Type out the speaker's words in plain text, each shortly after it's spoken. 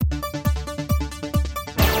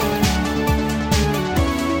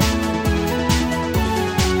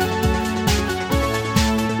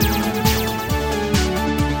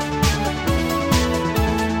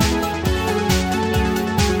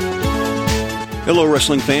Hello,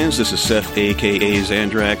 wrestling fans. This is Seth, a.k.a.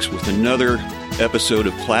 Zandrax, with another episode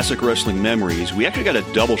of Classic Wrestling Memories. We actually got a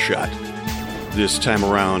double shot this time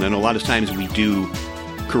around, and a lot of times we do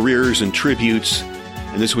careers and tributes,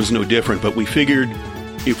 and this was no different. But we figured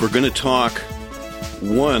if we're going to talk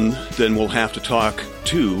one, then we'll have to talk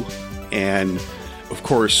two. And, of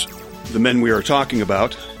course, the men we are talking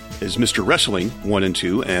about is Mr. Wrestling 1 and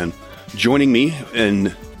 2, and joining me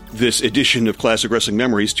in this edition of Classic Wrestling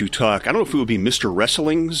Memories to talk, I don't know if it would be Mr.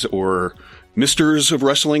 Wrestlings or Misters of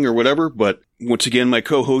Wrestling or whatever, but once again, my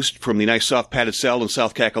co-host from the nice soft padded cell in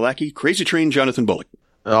South Kakalaki, Crazy Train Jonathan Bullock.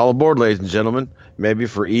 All aboard, ladies and gentlemen. Maybe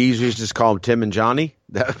for ease, we should just call them Tim and Johnny.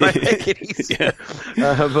 That might make it easier.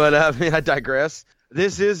 But I digress.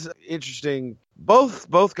 This is interesting.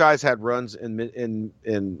 Both guys had runs in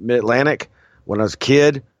Mid-Atlantic when I was a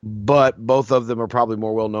kid, but both of them are probably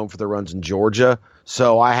more well known for their runs in Georgia.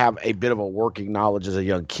 So I have a bit of a working knowledge as a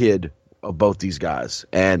young kid of both these guys,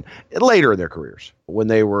 and later in their careers when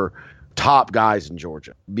they were top guys in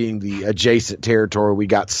Georgia. Being the adjacent territory, we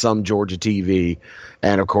got some Georgia TV,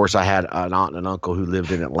 and of course I had an aunt and an uncle who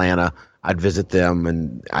lived in Atlanta. I'd visit them,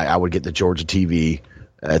 and I would get the Georgia TV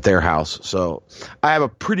at their house. So I have a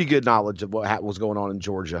pretty good knowledge of what was going on in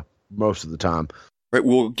Georgia most of the time. Right,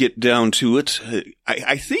 we'll get down to it.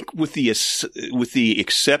 I think with the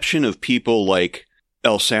exception of people like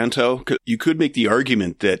El Santo, you could make the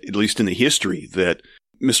argument that, at least in the history, that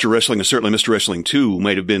Mr. Wrestling, and certainly Mr. Wrestling 2,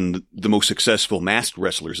 might have been the most successful masked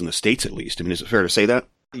wrestlers in the States, at least. I mean, is it fair to say that?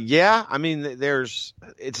 Yeah, I mean,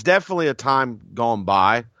 it's definitely a time gone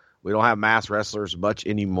by. We don't have masked wrestlers much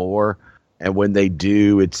anymore. And when they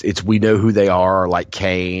do, it's we know who they are, like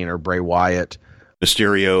Kane or Bray Wyatt.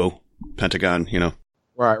 Mysterio, Pentagon, you know.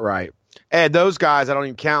 Right. And those guys, I don't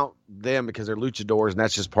even count them because they're luchadors, and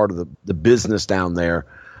that's just part of the business down there.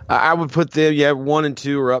 I would put them, 1 and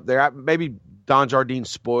 2 are up there. Maybe Don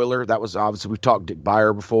Jardine's spoiler. That was obviously, we've talked Dick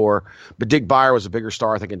Beyer before, but Dick Beyer was a bigger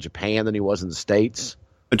star, I think, in Japan than he was in the States.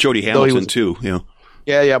 And Jody Hamilton, too, you know.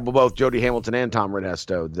 Yeah, but both Jody Hamilton and Tom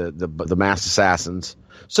Renesto, the Masked Assassins.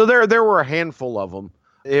 So there were a handful of them.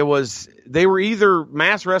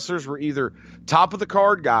 Masked wrestlers were either top of the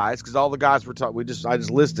card guys, because all the guys were top. I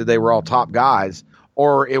just listed, they were all top guys,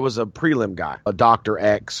 or it was a prelim guy, a Dr.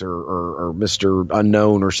 X or Mr.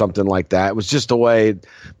 Unknown or something like that. It was just a way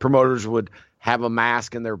promoters would have a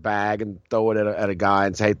mask in their bag and throw it at a guy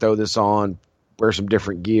and say, hey, throw this on, wear some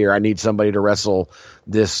different gear. I need somebody to wrestle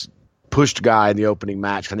this pushed guy in the opening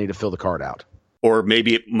match. I need to fill the card out. Or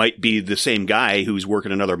maybe it might be the same guy who's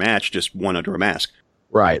working another match, just one under a mask.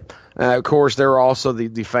 Right. Of course, there are also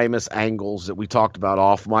the famous angles that we talked about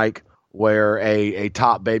off mic, where a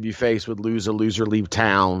top babyface would lose a loser, leave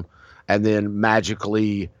town, and then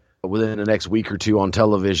magically within the next week or two on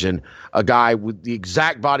television, a guy with the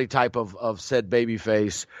exact body type of said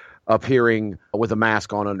babyface appearing with a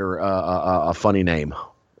mask on under a funny name.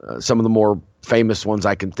 Some of the more famous ones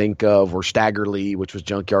I can think of were Stagger Lee, which was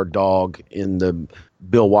Junkyard Dog in the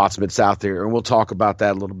Bill Watts Mid-South there. And we'll talk about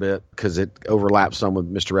that a little bit because it overlaps some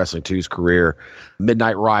with Mr. Wrestling 2's career.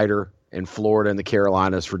 Midnight Rider in Florida and the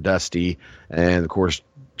Carolinas for Dusty. And, of course,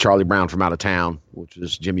 Charlie Brown from out of town, which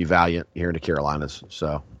is Jimmy Valiant here in the Carolinas.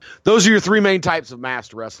 So those are your three main types of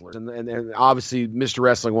masked wrestlers. And obviously Mr.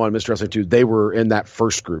 Wrestling 1 and Mr. Wrestling 2, they were in that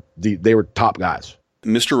first group. They were top guys.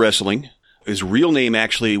 Mr. Wrestling, his real name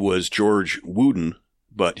actually was George Wooden,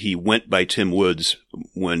 but he went by Tim Woods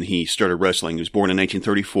when he started wrestling. He was born in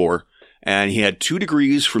 1934, and he had 2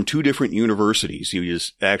 degrees from 2 different universities. He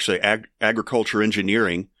was actually agriculture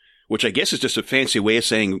engineering, which I guess is just a fancy way of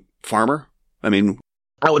saying farmer. I mean,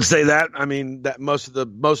 I would say that. I mean, that most of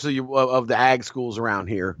the ag schools around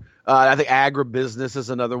here. I think agribusiness is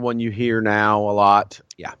another one you hear now a lot.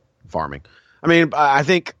 Yeah, farming. I mean, I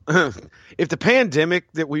think if the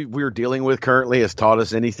pandemic that we're dealing with currently has taught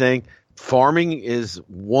us anything, farming is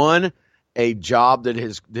a job that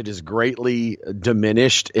is greatly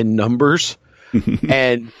diminished in numbers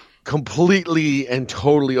and completely and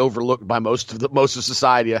totally overlooked by most of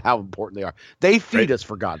society of how important they are. They feed us,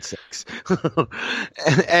 for God's sakes.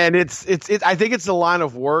 and it's I think it's a line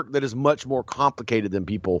of work that is much more complicated than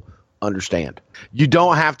people understand. You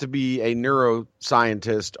don't have to be a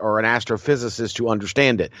neuroscientist or an astrophysicist to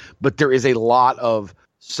understand it, but there is a lot of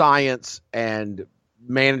science and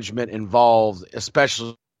management involved,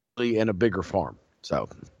 especially in a bigger farm. So,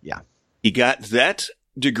 yeah. He got that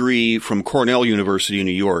degree from Cornell University in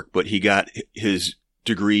New York, but he got his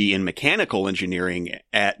degree in mechanical engineering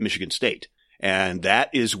at Michigan State. And that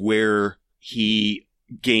is where he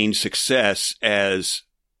gained success as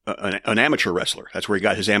an amateur wrestler. That's where he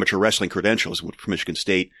got his amateur wrestling credentials from Michigan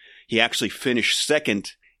State. He actually finished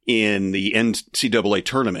second in the NCAA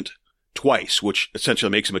tournament twice, which essentially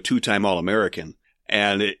makes him a two-time All-American.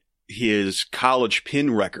 And his college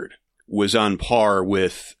pin record was on par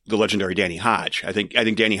with the legendary Danny Hodge. I think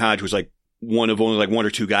Danny Hodge was like one of only like one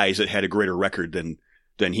or two guys that had a greater record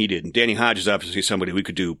than he did. And Danny Hodge is obviously somebody we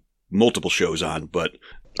could do multiple shows on, but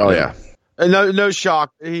yeah. No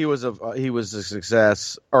shock. He was a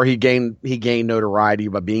success, or he gained notoriety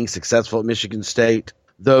by being successful at Michigan State.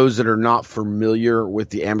 Those that are not familiar with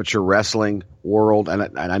the amateur wrestling world,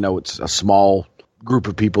 and I know it's a small group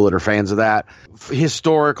of people that are fans of that.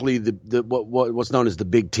 Historically, what's known as the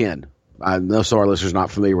Big Ten. I know some of our listeners are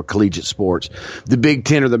not familiar with collegiate sports. The Big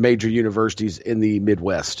Ten are the major universities in the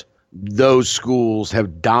Midwest. Those schools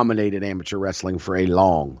have dominated amateur wrestling for a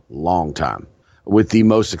long, long time. With the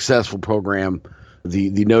most successful program,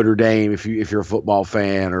 the Notre Dame, if you're a football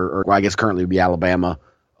fan, or I guess currently it would be Alabama,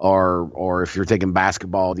 or if you're taking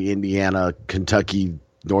basketball, the Indiana, Kentucky,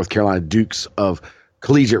 North Carolina Dukes of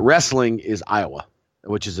collegiate wrestling is Iowa,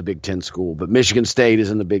 which is a Big Ten school. But Michigan State is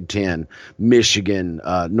in the Big Ten. Michigan,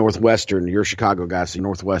 Northwestern, you're a Chicago guy, so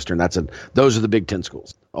Northwestern, those are the Big Ten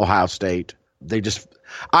schools. Ohio State,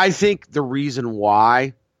 I think the reason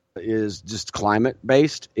why is just climate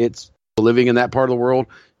based. It's living in that part of the world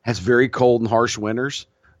has very cold and harsh winters.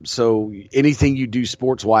 So anything you do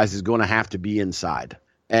sports wise is going to have to be inside.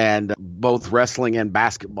 And both wrestling and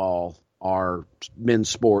basketball are men's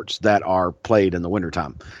sports that are played in the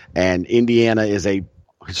wintertime. And Indiana is a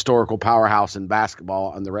historical powerhouse in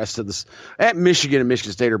basketball, and the rest of this at Michigan and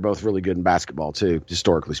Michigan State are both really good in basketball too,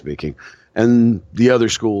 historically speaking. And the other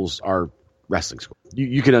schools are wrestling schools.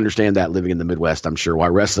 You can understand that living in the Midwest, I'm sure, why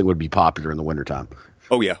wrestling would be popular in the wintertime.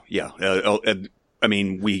 Oh yeah. Yeah. I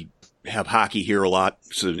mean, we have hockey here a lot,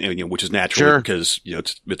 so, which is natural because,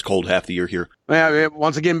 it's cold half the year here. Yeah.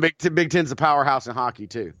 Once again, Big Ten's the powerhouse in hockey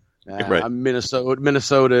too. Right.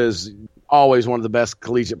 Minnesota is always one of the best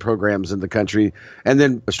collegiate programs in the country. And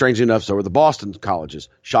then, strangely enough, so are the Boston colleges.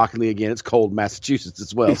 Shockingly, again, it's cold in Massachusetts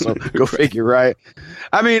as well. So go figure, right?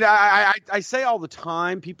 I mean, I say all the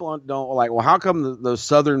time, people don't like, well, how come those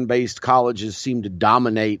Southern-based colleges seem to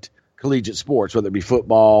dominate collegiate sports, whether it be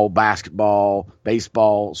football, basketball,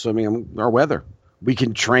 baseball, swimming, or weather? We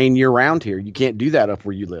can train year round here. You can't do that up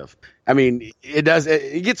where you live. I mean, it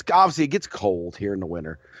gets cold here in the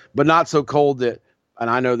winter, but not so cold that, and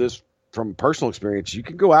I know this from personal experience, you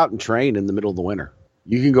can go out and train in the middle of the winter.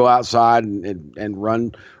 You can go outside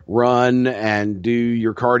and run and do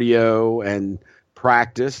your cardio and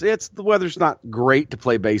practice. The weather's not great to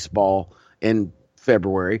play baseball in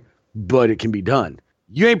February, but it can be done.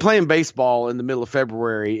 You ain't playing baseball in the middle of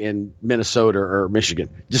February in Minnesota or Michigan.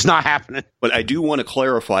 Just not happening. But I do want to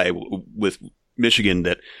clarify with Michigan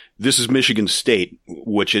that this is Michigan State,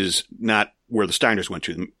 which is not where the Steiners went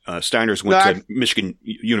to. Steiners went to Michigan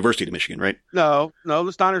University of Michigan, right? No,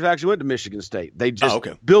 the Steiners actually went to Michigan State. They just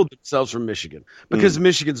build themselves from Michigan because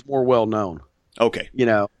Michigan's more well known. Okay,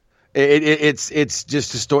 it's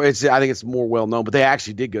just a story. I think it's more well known, but they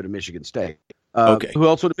actually did go to Michigan State. Who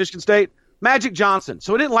else went to Michigan State? Magic Johnson.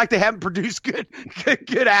 So it isn't like they haven't produced good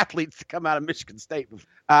athletes to come out of Michigan State.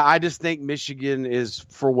 I just think Michigan is,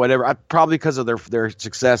 for whatever, probably because of their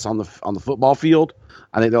success on the football field.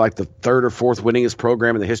 I think they're like the third or fourth winningest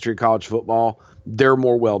program in the history of college football. They're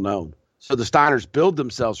more well known. So the Steiners build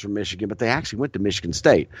themselves from Michigan, but they actually went to Michigan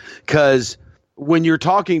State because when you're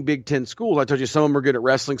talking Big Ten schools, I told you some of them are good at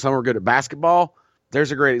wrestling, some are good at basketball.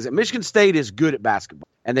 There's a great example. Michigan State is good at basketball,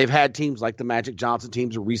 and they've had teams like the Magic Johnson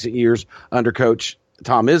teams in recent years under Coach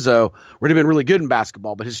Tom Izzo, where they've been really good in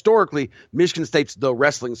basketball. But historically, Michigan State's the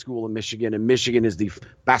wrestling school in Michigan, and Michigan is the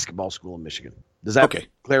basketball school in Michigan. Does that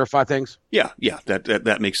clarify things? Yeah,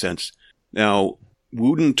 that makes sense. Now,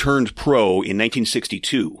 Wooten turned pro in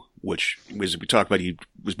 1962, which, as we talked about, he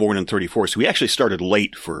was born in 1934, so he actually started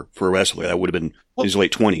late for a wrestler. That would have been in his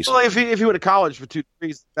late 20s. Well, if he went to college for 2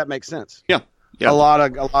 degrees, that makes sense. Yeah. Yeah. A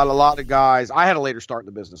lot of guys. I had a later start in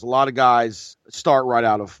the business. A lot of guys start right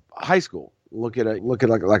out of high school. Look at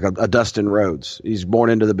like a Dustin Rhodes. He's born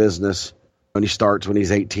into the business when he starts when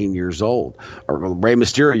he's 18 years old. Or Rey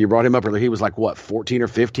Mysterio, you brought him up earlier. He was like 14 or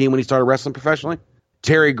 15 when he started wrestling professionally.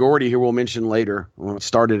 Terry Gordy, who we'll mention later,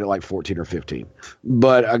 started at like 14 or 15.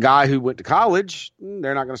 But a guy who went to college,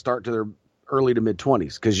 they're not going to start to their early to mid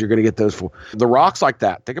 20s because you're going to get those The Rock's like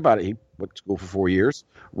that. Think about it. He went to school for 4 years.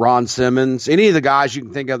 Ron Simmons, any of the guys you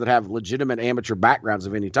can think of that have legitimate amateur backgrounds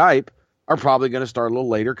of any type are probably going to start a little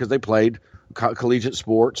later because they played collegiate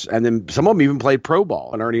sports, and then some of them even played pro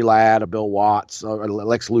ball. An Ernie Ladd, a Bill Watts, a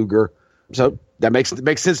Lex Luger. So that makes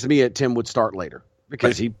sense to me that Tim would start later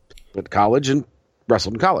because he went to college and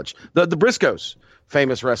wrestled in college. The Briscoes,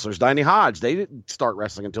 famous wrestlers. Danny Hodge, they didn't start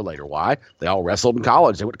wrestling until later. Why? They all wrestled in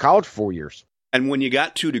college. They went to college for 4 years. And when you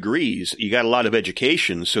got 2 degrees, you got a lot of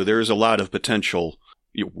education, so there's a lot of potential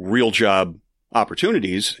real job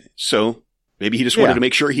opportunities. So maybe he just wanted to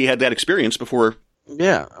make sure he had that experience before.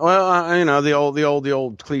 Yeah. Well, the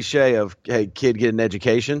old cliche of, hey, kid, get an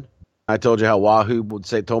education. I told you how Wahoo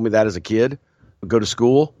told me that as a kid. Go to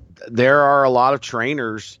school. There are a lot of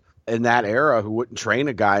trainers in that era who wouldn't train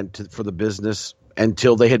a guy for the business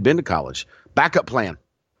until they had been to college. Backup plan.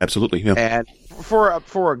 Absolutely. Yeah. And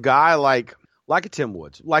for a guy like a Tim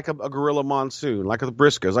Woods, like a Gorilla Monsoon, like the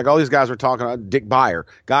Briscoes, like all these guys we're talking about, Dick Beyer,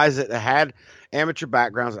 guys that had amateur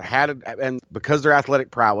backgrounds, and because their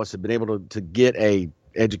athletic prowess had been able to get a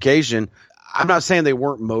education. I'm not saying they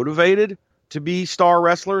weren't motivated to be star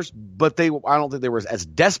wrestlers, but I don't think they were as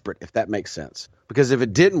desperate, if that makes sense. Because if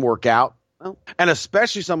it didn't work out, and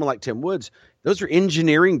especially someone like Tim Woods, those are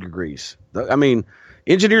engineering degrees. I mean,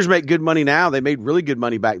 engineers make good money now. They made really good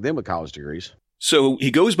money back then with college degrees. So he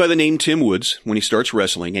goes by the name Tim Woods when he starts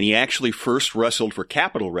wrestling, and he actually first wrestled for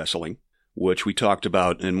Capital Wrestling, which we talked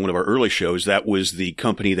about in one of our early shows. That was the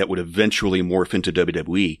company that would eventually morph into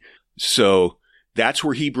WWE. So that's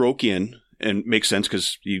where he broke in, and makes sense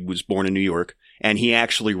because he was born in New York, and he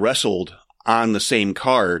actually wrestled on the same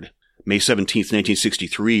card, May 17th,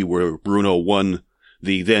 1963, where Bruno won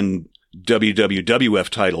the then WWF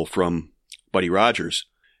title from Buddy Rogers.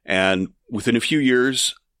 And within a few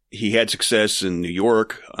years, he had success in New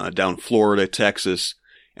York, down Florida, Texas,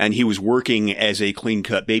 and he was working as a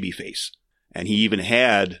clean-cut babyface. And he even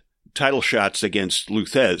had title shots against Lou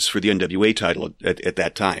Thesz for the NWA title at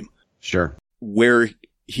that time. Sure. Where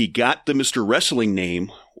he got the Mr. Wrestling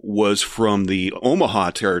name was from the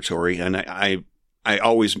Omaha territory, and I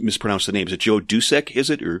always mispronounce the name. Is it Joe Dusek, is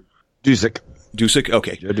it? Or Dusek. Dusek?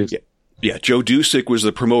 Okay. Joe Dusek. Yeah, Joe Dusek was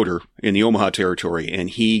the promoter in the Omaha territory, and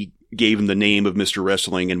he gave him the name of Mr.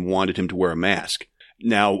 Wrestling and wanted him to wear a mask.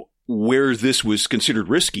 Now, where this was considered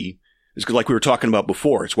risky is like we were talking about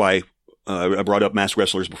before. It's why I brought up masked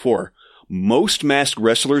wrestlers before. Most masked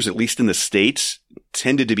wrestlers, at least in the States,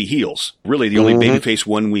 tended to be heels. Really, the only babyface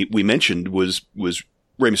one we mentioned was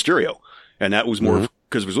Rey Mysterio, and that was more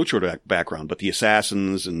because of his luchador background. But the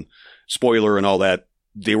Assassins and Spoiler and all that,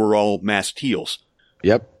 they were all masked heels.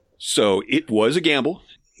 Yep. So it was a gamble.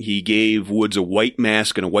 He gave Woods a white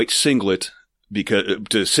mask and a white singlet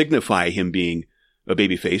to signify him being a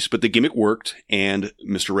babyface, but the gimmick worked, and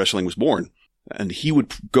Mr. Wrestling was born. And he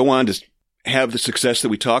would go on to have the success that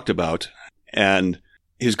we talked about. And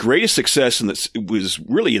his greatest success was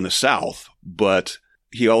really in the South, but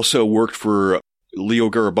he also worked for Leo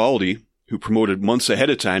Garibaldi, who promoted months ahead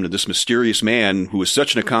of time to this mysterious man who was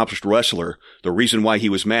such an accomplished wrestler. The reason why he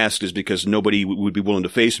was masked is because nobody would be willing to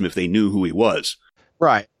face him if they knew who he was.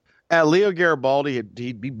 Right. Leo Garibaldi,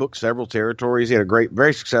 he booked several territories. He had a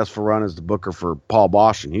very successful run as the booker for Paul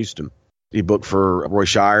Bosch in Houston. He booked for Roy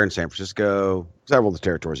Shire in San Francisco, several of the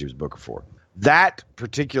territories he was booker for. That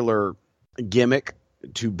particular gimmick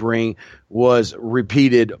to bring was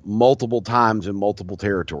repeated multiple times in multiple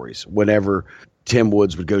territories whenever Tim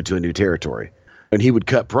Woods would go to a new territory. And he would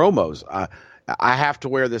cut promos. I have to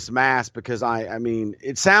wear this mask because I mean,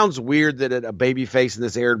 it sounds weird that a babyface in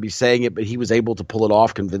this era would be saying it, but he was able to pull it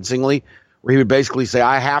off convincingly, where he would basically say,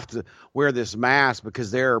 I have to wear this mask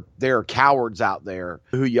because there are cowards out there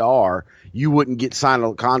who you are. You wouldn't sign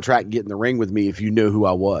a contract and get in the ring with me if you knew who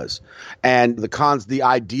I was. And the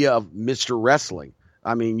idea of Mr. Wrestling.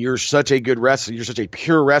 I mean, you're such a good wrestler. You're such a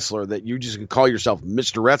pure wrestler that you just can call yourself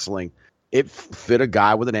Mr. Wrestling. It fit a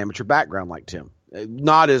guy with an amateur background like Tim.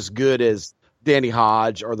 Not as good as Danny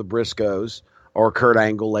Hodge or the Briscoes or Kurt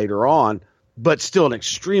Angle later on, but still an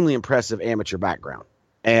extremely impressive amateur background.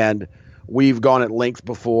 And we've gone at length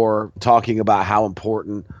before talking about how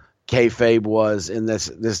important kayfabe was in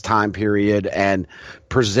this time period, and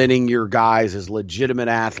presenting your guys as legitimate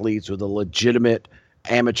athletes with a legitimate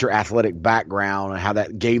amateur athletic background, and how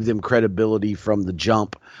that gave them credibility from the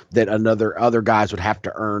jump that other guys would have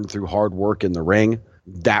to earn through hard work in the ring.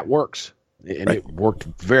 That works. And It worked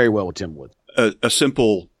very well with Tim Woods. A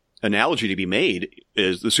simple analogy to be made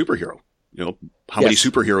is the superhero. You know, how many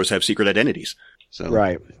superheroes have secret identities? So,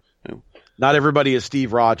 right. You know. Not everybody is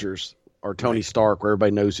Steve Rogers or Tony Stark, where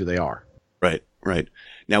everybody knows who they are. Right.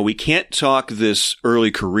 Now, we can't talk this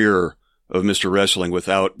early career of Mr. Wrestling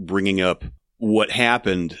without bringing up what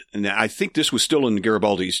happened. And I think this was still in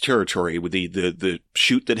Garibaldi's territory with the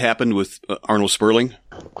shoot that happened with Arnold Sperling.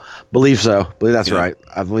 Believe that's right.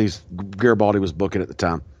 I believe Garibaldi was booking at the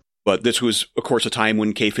time. But this was, of course, a time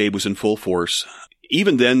when kayfabe was in full force.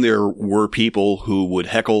 Even then, there were people who would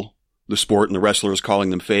heckle the sport and the wrestlers,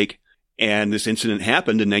 calling them fake. And this incident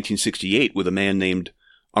happened in 1968 with a man named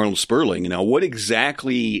Arnold Sperling. Now, what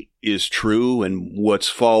exactly is true and what's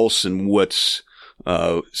false and what's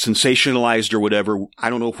sensationalized or whatever, I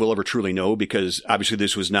don't know if we'll ever truly know, because obviously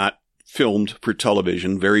this was not filmed for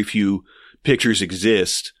television. Very few pictures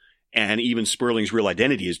exist, and even Sperling's real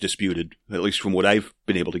identity is disputed, at least from what I've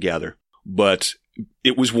been able to gather. But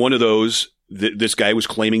it was one of those, this guy was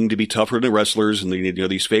claiming to be tougher than the wrestlers and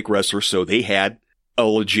these fake wrestlers, so they had a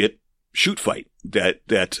legit shoot fight that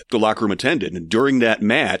the locker room attended. And during that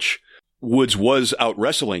match, Woods was out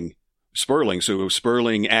wrestling Sperling, so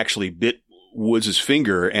Sperling actually bit Woods'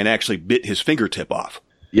 finger and actually bit his fingertip off.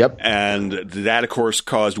 Yep. And that, of course,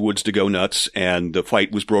 caused Woods to go nuts, and the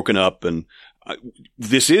fight was broken up. And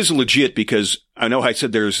this is legit, because I know I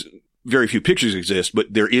said there's very few pictures exist,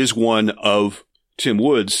 but there is one of Tim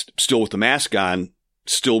Woods still with the mask on,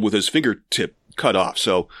 still with his fingertip cut off.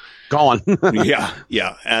 So gone.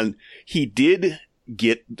 yeah. And he did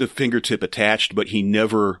get the fingertip attached, but he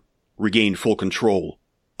never regained full control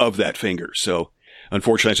of that finger. So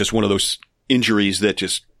unfortunately, it's just one of those injuries that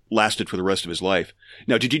just lasted for the rest of his life.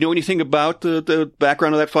 Now, did you know anything about the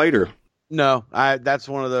background of that fight, or? No, that's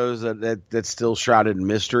one of those that's still shrouded in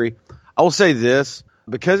mystery. I will say this,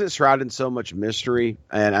 because it's shrouded in so much mystery,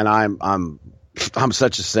 and I'm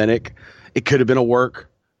such a cynic. It could have been a work.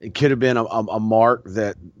 It could have been a mark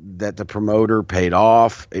that the promoter paid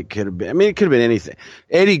off. It could have been, it could have been anything.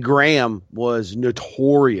 Eddie Graham was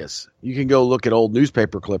notorious. You can go look at old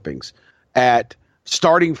newspaper clippings at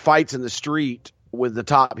starting fights in the street with the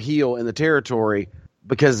top heel in the territory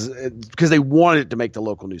because they wanted it to make the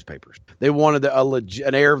local newspapers. They wanted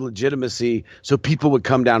an air of legitimacy so people would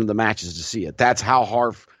come down to the matches to see it. That's how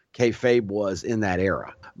hard kayfabe was in that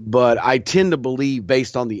era. But I tend to believe,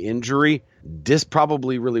 based on the injury, this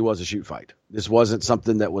probably really was a shoot fight. This wasn't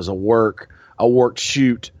something that was a worked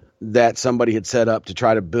shoot that somebody had set up to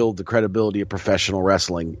try to build the credibility of professional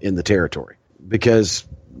wrestling in the territory. Because,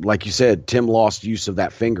 like you said, Tim lost use of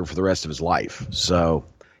that finger for the rest of his life. So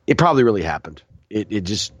it probably really happened. It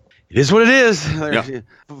is what it is. Yeah.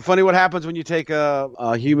 Funny what happens when you take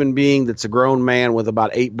a human being that's a grown man with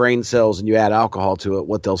about 8 brain cells and you add alcohol to it,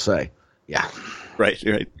 what they'll say. Yeah.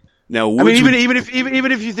 Right. Now, even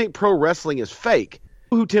if you think pro wrestling is fake,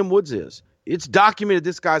 who Tim Woods is, it's documented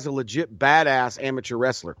this guy's a legit badass amateur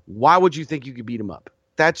wrestler. Why would you think you could beat him up?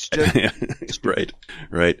 That's just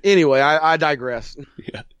right. Anyway, I digress.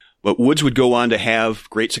 Yeah. But Woods would go on to have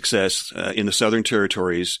great success in the Southern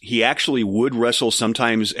Territories. He actually would wrestle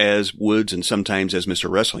sometimes as Woods and sometimes as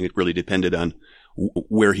Mr. Wrestling. It really depended on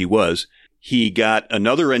where he was. He got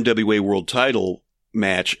another NWA World Title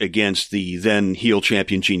match against the then heel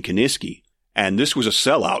champion Gene Kiniski. And this was a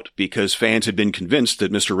sellout because fans had been convinced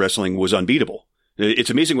that Mr. Wrestling was unbeatable. It's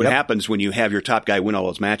amazing what happens when you have your top guy win all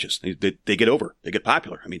those matches. They get over. They get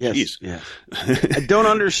popular. I mean, geez. Yes. I don't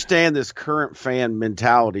understand this current fan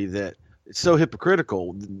mentality that it's so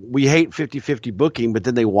hypocritical. We hate 50-50 booking, but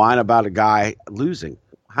then they whine about a guy losing.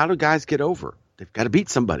 How do guys get over? They've got to beat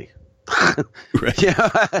somebody. Right.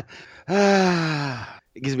 Yeah.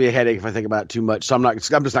 It gives me a headache if I think about it too much, so I'm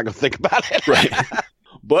just not going to think about it. Right.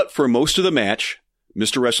 But for most of the match,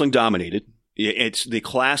 Mr. Wrestling dominated. It's the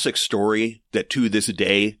classic story that to this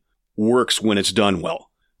day works when it's done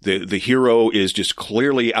well. The hero is just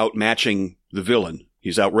clearly outmatching the villain.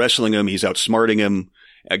 He's out wrestling him. He's outsmarting him,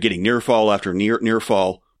 getting near fall after near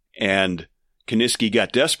fall. And Kiniski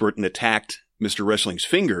got desperate and attacked Mr. Wrestling's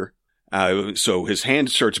finger. So his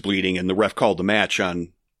hand starts bleeding, and the ref called the match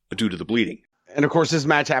due to the bleeding. And, of course, this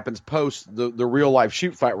match happens post the real-life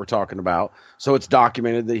shoot fight we're talking about, so it's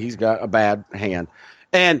documented that he's got a bad hand.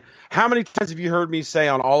 And how many times have you heard me say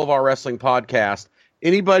on all of our wrestling podcasts,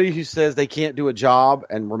 anybody who says they can't do a job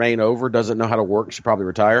and remain over doesn't know how to work should probably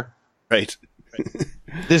retire? Right.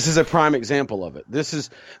 This is a prime example of it. This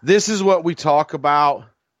is what we talk about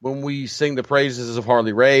when we sing the praises of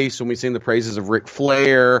Harley Race, when we sing the praises of Ric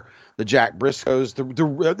Flair, the Jack Briscoes,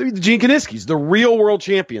 the Gene Kiniskis, the real world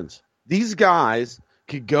champions. These guys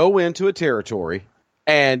could go into a territory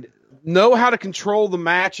and know how to control the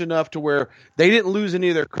match enough to where they didn't lose any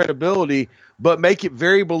of their credibility, but make it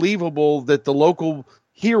very believable that the local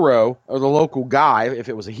hero or the local guy, if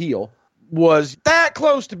it was a heel, was that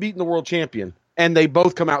close to beating the world champion, and they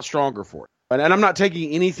both come out stronger for it. And I'm not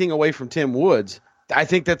taking anything away from Tim Woods. I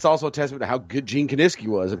think that's also a testament to how good Gene Kiniski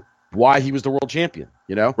was and why he was the world champion,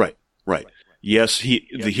 you know? Right. Yes,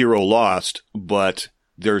 the hero lost, but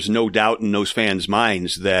there's no doubt in those fans'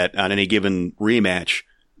 minds that on any given rematch,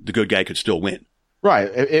 the good guy could still win. Right.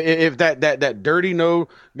 If that dirty, no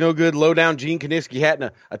good, low down Gene Kiniski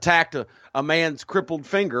hadn't attacked a man's crippled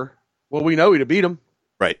finger, well, we know he'd have beat him.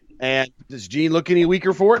 Right. And does Gene look any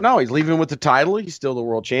weaker for it? No, he's leaving with the title. He's still the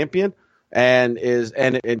world champion, and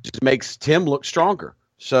it just makes Tim look stronger.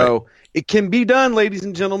 So it can be done, ladies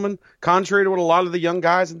and gentlemen, contrary to what a lot of the young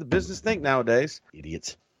guys in the business think nowadays.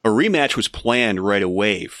 Idiots. A rematch was planned right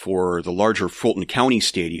away for the larger Fulton County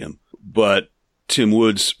Stadium, but Tim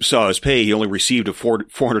Woods saw his pay. He only received a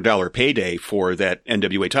 $400 payday for that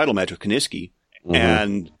NWA title match with Kiniski. Mm-hmm.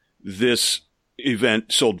 And this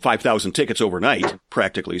event sold 5,000 tickets overnight,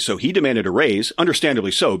 practically. So he demanded a raise,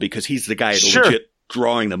 understandably so, because he's the guy legit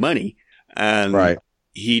drawing the money. And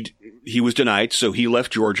he was denied, so he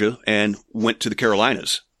left Georgia and went to the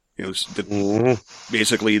Carolinas. It was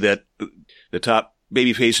basically that the top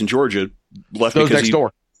babyface in Georgia left goes because next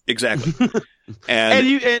door. Exactly.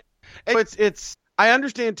 and it's I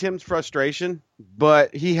understand Tim's frustration,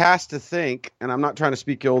 but he has to think, and I'm not trying to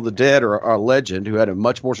speak ill of the dead or a legend who had a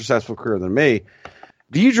much more successful career than me.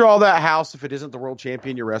 Do you draw that house if it isn't the world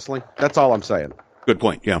champion you're wrestling? That's all I'm saying. Good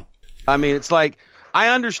point. Yeah. I mean, it's like, I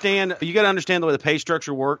understand, you got to understand the way the pay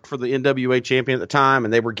structure worked for the NWA champion at the time,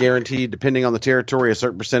 and they were guaranteed, depending on the territory, a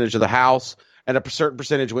certain percentage of the house, and a certain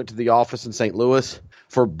percentage went to the office in St. Louis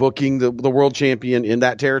for booking the world champion in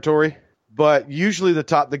that territory. But usually the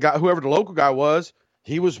guy, whoever the local guy was,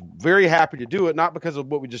 he was very happy to do it, not because of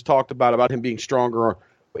what we just talked about him being stronger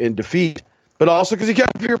in defeat, but also because he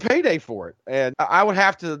got a bigger payday for it. And I would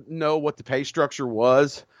have to know what the pay structure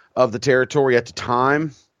was of the territory at the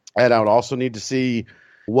time. And I would also need to see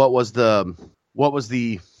what's the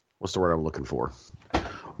word I'm looking for?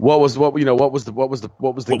 What was the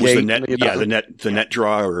net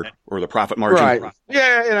draw or the profit margin. Right.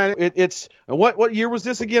 Yeah. And it's what year was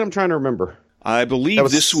this again? I'm trying to remember. I believe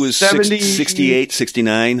this was 68,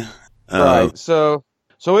 69. Right. So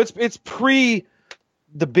it's pre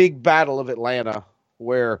the big battle of Atlanta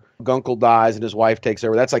where Gunkel dies and his wife takes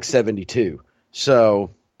over. That's like 72.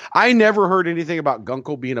 So I never heard anything about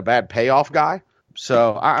Gunkel being a bad payoff guy.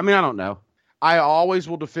 So, I mean, I don't know. I always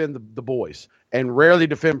will defend the boys and rarely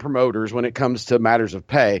defend promoters when it comes to matters of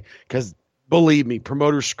pay because, believe me,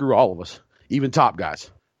 promoters screw all of us, even top guys.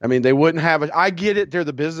 I mean, they wouldn't have it. I get it. They're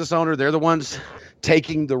the business owner. They're the ones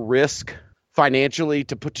taking the risk financially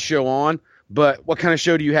to put the show on. But what kind of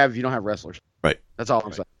show do you have if you don't have wrestlers? Right. That's all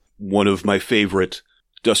I'm saying. One of my favorite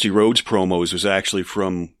Dusty Rhodes promos was actually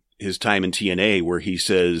from his time in TNA where he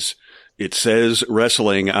says, "It says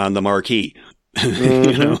wrestling on the marquee."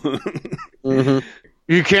 Mm-hmm. You know?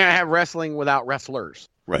 You can't have wrestling without wrestlers.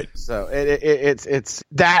 Right. So it's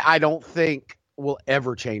that I don't think will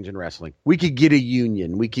ever change in wrestling. We could get a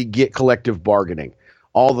union. We could get collective bargaining.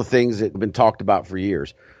 All the things that have been talked about for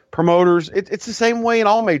years. Promoters, it's the same way in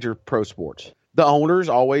all major pro sports. The owners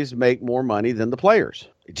always make more money than the players.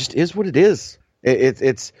 It just is what it is.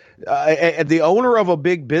 It's the owner of a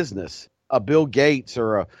big business, a Bill Gates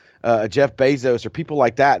or a Jeff Bezos or people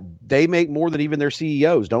like that. They make more than even their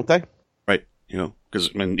CEOs, don't they? Right. You know, because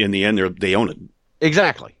in the end, they own it.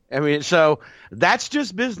 Exactly. I mean, so that's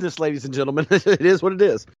just business, ladies and gentlemen. It is what it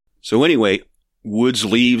is. So anyway, Woods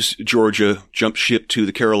leaves Georgia, jumps ship to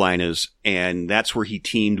the Carolinas, and that's where he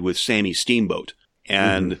teamed with Sammy Steamboat.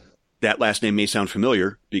 And that last name may sound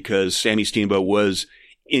familiar because Sammy Steamboat was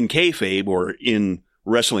in kayfabe or in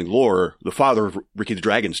wrestling lore, the father of Ricky the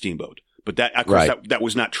Dragon Steamboat. But that, of course, that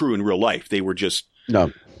was not true in real life. They were just,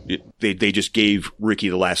 they just gave Ricky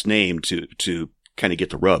the last name to kind of get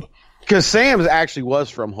the rub. Because Sam's actually was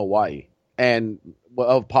from Hawaii and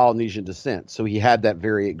of Polynesian descent. So he had that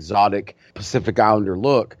very exotic Pacific Islander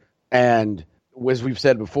look. And as we've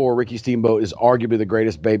said before, Ricky Steamboat is arguably the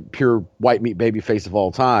greatest pure white meat baby face of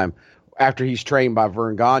all time. After he's trained by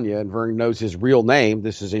Vern Gagne and Vern knows his real name,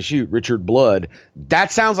 this is a Richard Blood.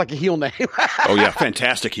 That sounds like a heel name. Oh, yeah.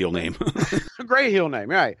 Fantastic heel name. Great heel name.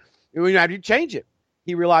 Right. How do you change it?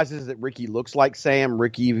 He realizes that Ricky looks like Sam.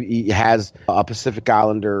 Ricky has a Pacific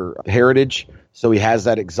Islander heritage, so he has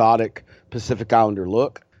that exotic Pacific Islander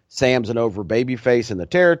look. Sam's an over baby face in the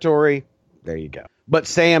territory. There you go. But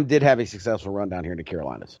Sam did have a successful run down here in the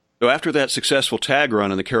Carolinas. So after that successful tag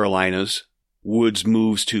run in the Carolinas, Woods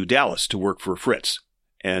moves to Dallas to work for Fritz.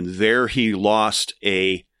 And there he lost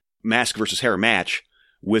a mask versus hair match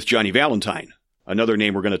with Johnny Valentine, another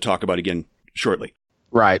name we're going to talk about again shortly.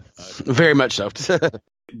 Right. Very much so.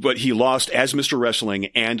 But he lost as Mr. Wrestling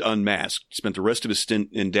and unmasked, spent the rest of his stint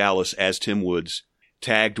in Dallas as Tim Woods,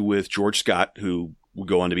 tagged with George Scott, who would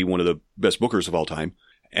go on to be one of the best bookers of all time.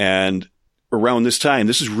 And around this time,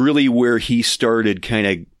 this is really where he started kind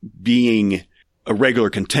of being a regular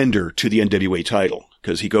contender to the NWA title,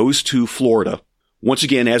 because he goes to Florida once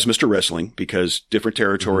again as Mr. Wrestling, because different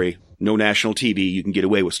territory, no national TV, you can get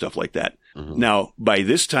away with stuff like that. Now, by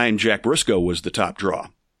this time, Jack Briscoe was the top draw.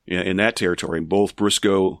 in that territory. Both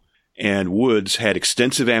Briscoe and Woods had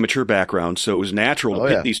extensive amateur backgrounds, so it was natural to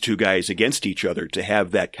pit these two guys against each other to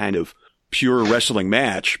have that kind of pure wrestling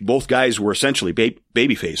match. Both guys were essentially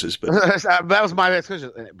baby faces. But that was my next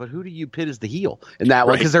question. But who do you pit as the heel in that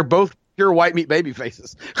one? Because they're both pure white meat baby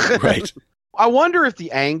faces. Right. I wonder if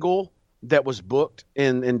the angle that was booked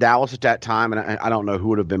in Dallas at that time, and I don't know who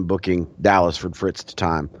would have been booking Dallas for Fritz at the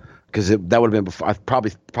time, because that would have been before,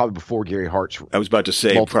 probably before Gary Hart's. I was about to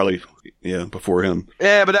say probably before him.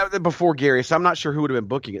 Yeah, but before Gary, so I'm not sure who would have been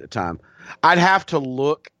booking at the time. I'd have to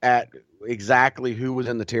look at exactly who was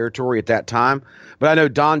in the territory at that time, but I know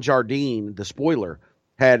Don Jardine, the spoiler,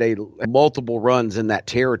 had multiple runs in that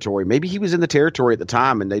territory. Maybe he was in the territory at the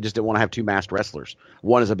time, and they just didn't want to have two masked wrestlers,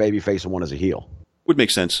 one as a babyface and one as a heel. Would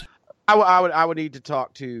make sense. I would need to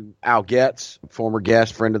talk to Al Getz, former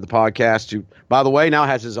guest, friend of the podcast, who, by the way, now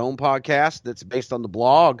has his own podcast that's based on the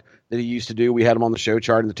blog that he used to do. We had him on the show,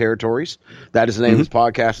 Charting the Territories. That is the name of his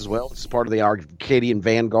podcast as well. It's part of the Arcadian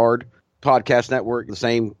Vanguard podcast network, the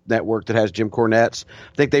same network that has Jim Cornette's.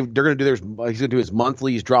 I think they're going to do he's going to do his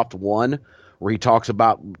monthly. He's dropped one where he talks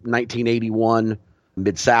about 1981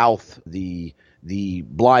 Mid-South, the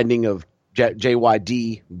blinding of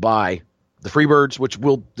JYD by the Freebirds, which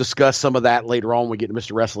we'll discuss some of that later on when we get to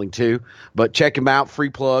Mr. Wrestling 2. But check him out, free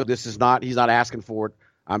plug. He's not asking for it.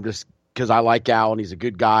 I'm just, because I like Al and he's a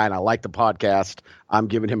good guy and I like the podcast, I'm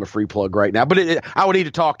giving him a free plug right now. But I would need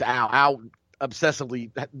to talk to Al. Al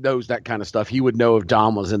obsessively knows that kind of stuff. He would know if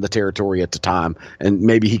Dom was in the territory at the time, and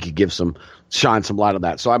maybe he could shine some light on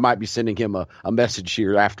that. So I might be sending him a message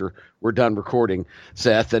here after we're done recording,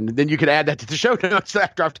 Seth, and then you can add that to the show notes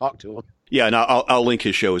after I've talked to him. Yeah, and I'll link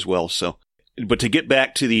his show as well. So, but to get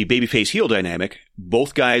back to the babyface heel dynamic,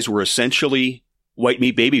 both guys were essentially white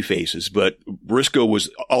meat babyfaces, but Briscoe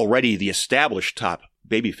was already the established top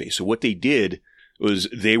babyface. So what they did was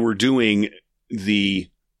they were doing the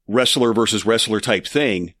wrestler versus wrestler type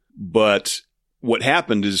thing, but what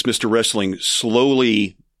happened is Mr. Wrestling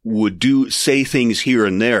slowly would say things here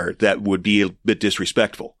and there that would be a bit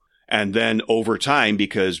disrespectful. And then over time,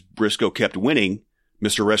 because Briscoe kept winning,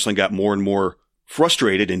 Mr. Wrestling got more and more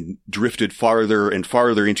frustrated and drifted farther and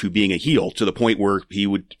farther into being a heel to the point where he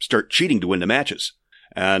would start cheating to win the matches.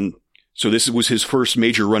 And so this was his first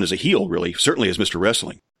major run as a heel, really, certainly as Mr.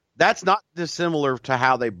 Wrestling. That's not dissimilar to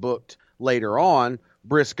how they booked later on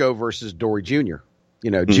Briscoe versus Dory Jr.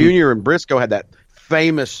 Jr. and Briscoe had that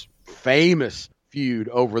famous feud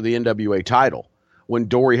over the NWA title when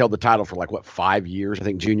Dory held the title for 5 years. I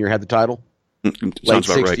think Jr. had the title. Sounds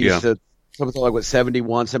about right, yeah. Something like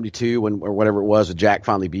 71, 72, or whatever it was, and Jack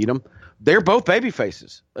finally beat him. They're both baby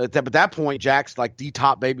faces. At that point, Jack's like the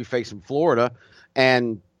top baby face in Florida,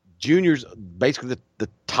 and Junior's basically the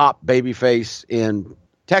top baby face in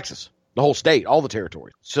Texas, the whole state, all the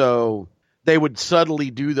territories. So they would subtly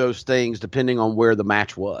do those things depending on where the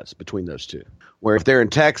match was between those two. Where if they're in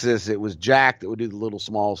Texas, it was Jack that would do the little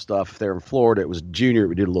small stuff. If they're in Florida, it was Junior that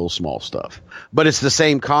would do the little small stuff. But it's the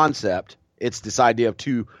same concept. It's this idea of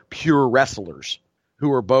two pure wrestlers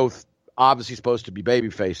who are both obviously supposed to be baby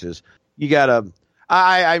faces. You gotta,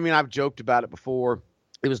 I mean, I've joked about it before.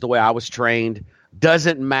 It was the way I was trained.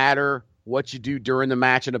 Doesn't matter what you do during the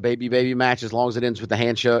match in a baby match as long as it ends with the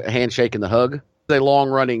handshake and the hug. It's a long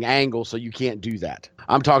running angle, so you can't do that.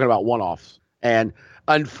 I'm talking about one-offs. And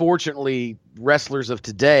unfortunately, wrestlers of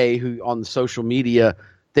today who on social media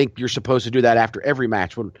think you're supposed to do that after every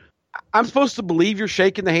match. When I'm supposed to believe you're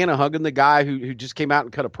shaking the hand and hugging the guy who just came out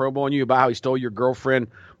and cut a promo on you about how he stole your girlfriend,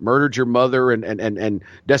 murdered your mother, and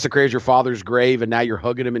desecrated your father's grave, and now you're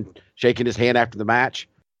hugging him and shaking his hand after the match.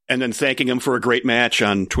 And then thanking him for a great match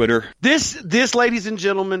on Twitter. This, ladies and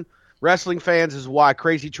gentlemen, wrestling fans, is why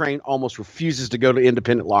Crazy Train almost refuses to go to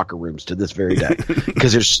independent locker rooms to this very day.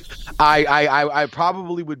 Because I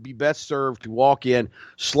probably would be best served to walk in,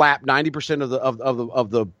 slap 90% of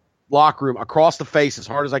the locker room across the face as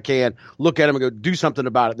hard as I can, look at him and go, do something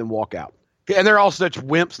about it, then walk out. And they're all such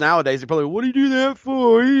wimps nowadays. They're probably, what do you do that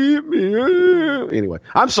for? He hit me. Anyway,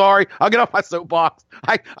 I'm sorry. I'll get off my soapbox.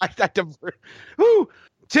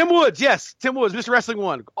 Tim Woods, yes. Tim Woods, Mr. Wrestling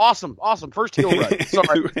 1. Awesome. First heel run.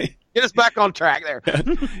 Sorry. Right. Get us back on track there.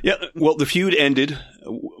 Yeah, well, the feud ended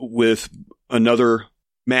with another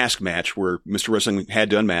mask match where Mr. Wrestling had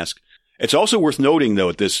to unmask. It's also worth noting, though,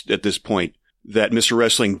 at this point, that Mr.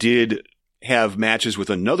 Wrestling did have matches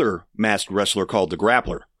with another masked wrestler called the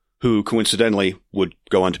Grappler, who coincidentally would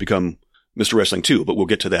go on to become Mr. Wrestling 2, but we'll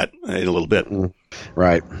get to that in a little bit.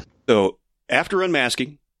 Right. So after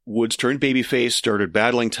unmasking, Woods turned babyface, started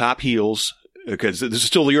battling top heels, because this is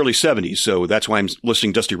still the early 70s, so that's why I'm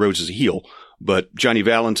listing Dusty Rhodes as a heel. But Johnny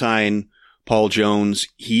Valentine, Paul Jones.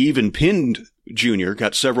 He even pinned Junior,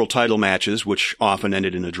 got several title matches, which often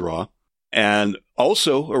ended in a draw. And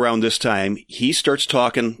also around this time, he starts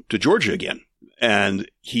talking to Georgia again. And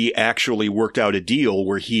he actually worked out a deal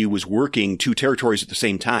where he was working 2 territories at the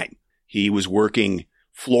same time. He was working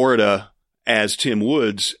Florida as Tim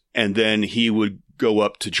Woods, and then he would go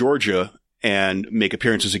up to Georgia and make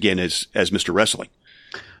appearances again as Mr. Wrestling.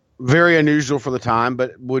 Very unusual for the time,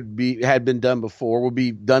 but had been done before, would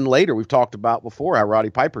be done later. We've talked about before how Roddy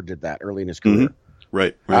Piper did that early in his career.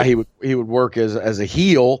 Mm-hmm. Right. He would work as a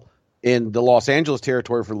heel in the Los Angeles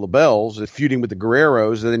territory for the LaBelles, feuding with the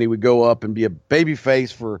Guerreros, and then he would go up and be a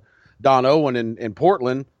babyface for Don Owen in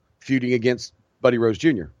Portland, feuding against Buddy Rose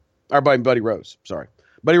Jr. Or Buddy Rose, sorry.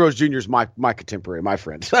 Buddy Rose Jr. is my contemporary, my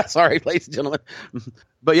friend. Sorry, ladies and gentlemen.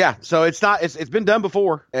 But yeah, so it's been done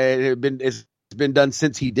before. It's been done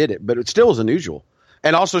since he did it, but it still is unusual.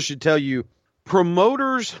 And also should tell you,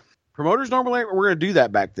 promoters normally were going to do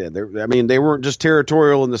that back then. They weren't just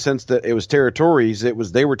territorial in the sense that it was territories.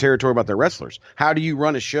 They were territorial about their wrestlers. How do you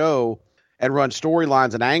run a show and run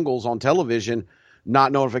storylines and angles on television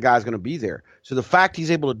not knowing if a guy's going to be there? So the fact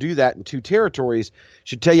he's able to do that in 2 territories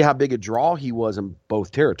should tell you how big a draw he was in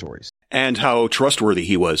both territories. And how trustworthy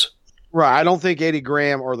he was. Right. I don't think Eddie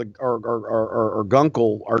Graham or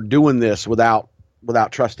Gunkel are doing this without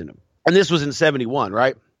trusting him. And this was in 71,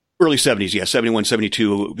 right? Early 70s, yeah, 71,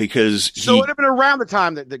 72, because So it would have been around the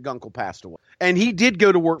time that Gunkel passed away. And he did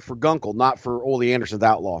go to work for Gunkel, not for Ole Anderson's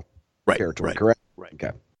Outlaw territory, correct? Right.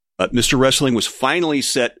 Okay. Mr. Wrestling was finally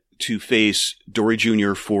set to face Dory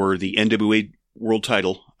Jr. for the NWA World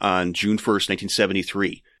title on June 1st,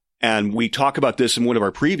 1973. And we talk about this in one of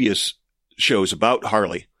our previous shows about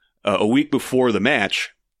Harley. A week before the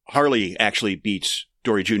match, Harley actually beats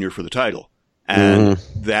Dory Jr. for the title. And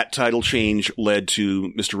that title change led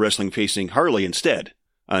to Mr. Wrestling facing Harley instead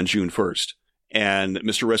on June 1st. And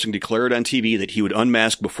Mr. Wrestling declared on TV that he would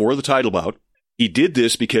unmask before the title bout. He did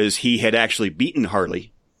this because he had actually beaten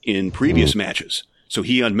Harley in previous matches. So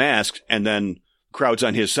he unmasked, and then crowd's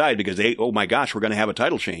on his side because oh my gosh, we're going to have a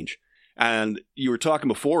title change. And you were talking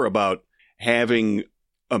before about having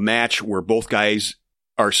a match where both guys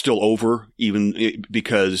are still over, even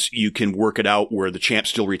because you can work it out where the champ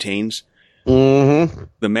still retains. Mm-hmm.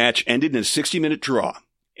 The match ended in a 60-minute draw.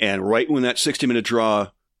 And right when that 60-minute draw,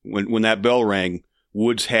 when that bell rang,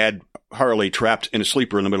 Woods had Harley trapped in a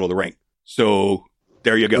sleeper in the middle of the ring. So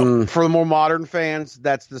there you go. For the more modern fans,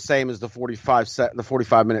 that's the same as the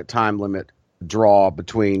 45-minute time limit draw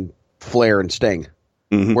between Flair and Sting,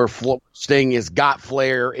 where Sting has got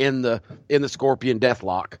Flair in the Scorpion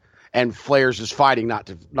Deathlock, and Flair's just fighting not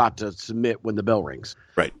to submit when the bell rings.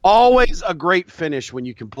 Right. Always a great finish when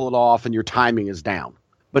you can pull it off and your timing is down.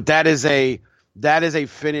 But that is a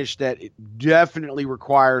finish that definitely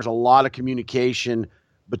requires a lot of communication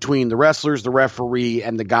between the wrestlers, the referee,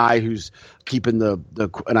 and the guy who's keeping the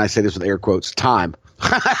and I say this with air quotes, time.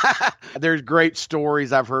 There's great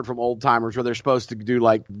stories I've heard from old timers where they're supposed to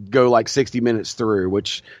go 60 minutes through,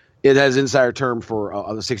 which it has insider term for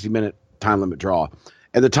a 60-minute time limit draw.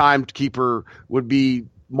 And the timekeeper would be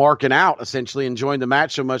marking out, essentially, enjoying the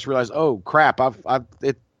match so much, realize, oh crap,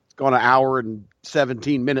 it's gone an hour and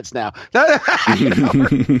 17 minutes now.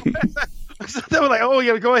 So they were like, oh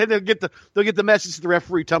yeah, go ahead and they'll get the message to the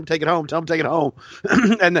referee, tell him to take it home.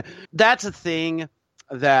 And that's a thing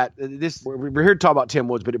that we're here to talk about Tim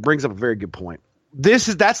Woods, but it brings up a very good point. That's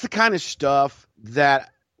the kind of stuff that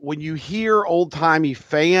when you hear old-timey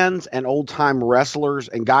fans and old-time wrestlers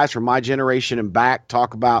and guys from my generation and back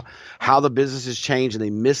talk about how the business has changed and they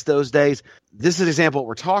miss those days, this is an example of what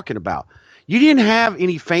we're talking about. You didn't have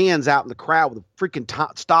any fans out in the crowd with a freaking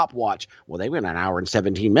stopwatch. Well, they went an hour and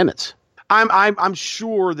 17 minutes. I'm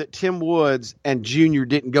sure that Tim Woods and Junior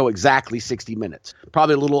didn't go exactly 60 minutes,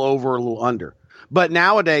 probably a little over, a little under. But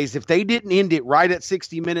nowadays, if they didn't end it right at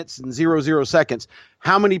 60 minutes and 00 seconds,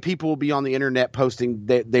 how many people will be on the internet posting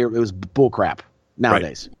that it was bullcrap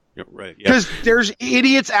nowadays? Right. Because there's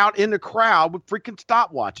idiots out in the crowd with freaking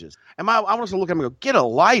stopwatches. And I want to look at them and go, get a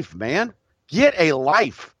life, man. Get a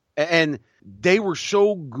life. And they were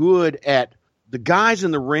so good at the guys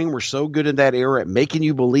in the ring were so good in that era at making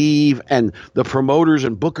you believe, and the promoters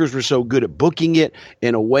and bookers were so good at booking it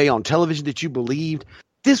in a way on television that you believed.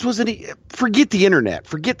 This wasn't forget the internet,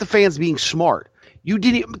 forget the fans being smart. You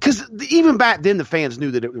didn't, because even back then the fans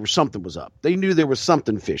knew that something was up. They knew there was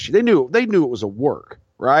something fishy. They knew it was a work,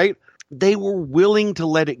 right? They were willing to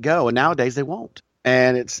let it go, and nowadays they won't.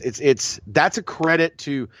 And that's a credit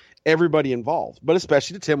to everybody involved, but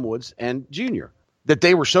especially to Tim Woods and Junior, that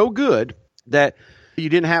they were so good that You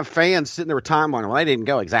didn't have fans sitting there with timeline. Well, they didn't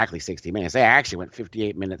go exactly 60 minutes. They actually went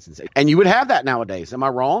 58 minutes. And you would have that nowadays. Am I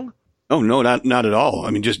wrong? Oh, no, not at all.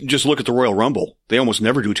 I mean, just look at the Royal Rumble. They almost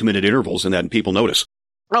never do 2-minute intervals in that, and people notice.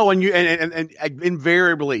 Oh, and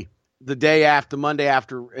invariably the day after, Monday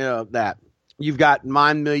after that, you've got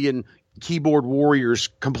 9 million keyboard warriors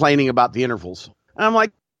complaining about the intervals. And I'm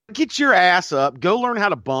like, get your ass up, go learn how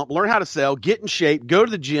to bump, learn how to sell, get in shape, go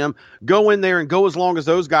to the gym, go in there and go as long as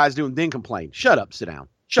those guys do and then complain. Shut up, sit down.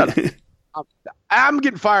 Shut up. I'm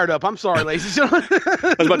getting fired up. I'm sorry, ladies and gentlemen.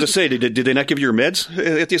 I was about to say, did they not give you your meds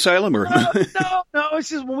at the asylum? Or No. It's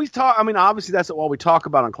just when we talk, I mean, obviously that's what we talk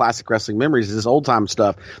about on Classic Wrestling Memories is this old time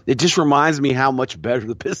stuff. It just reminds me how much better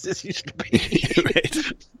the business used to be.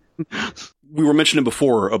 Right. We were mentioning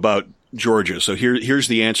before about Georgia. So here's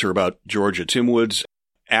the answer about Georgia. Tim Woods,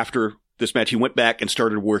 after this match, he went back and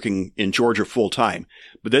started working in Georgia full time.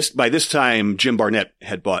 But by this time, Jim Barnett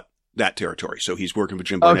had bought that territory. So he's working for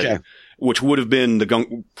Jim Barnett, which would have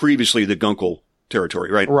been previously the Gunkel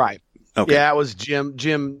territory, right? Right. Okay. Yeah, it was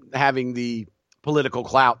Jim having the political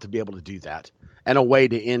clout to be able to do that and a way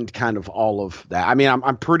to end kind of all of that. I mean,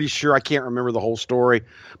 I'm pretty sure, I can't remember the whole story.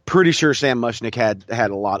 Pretty sure Sam Mushnick had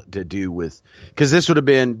a lot to do with, because this would have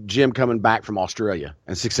been Jim coming back from Australia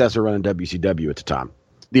and successor running WCW at the time,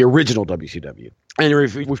 the original WCW.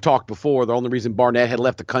 And we've talked before, the only reason Barnett had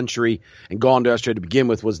left the country and gone to Australia to begin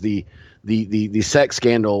with was the sex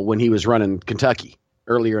scandal when he was running Kentucky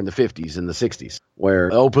earlier in the 50s and the 60s,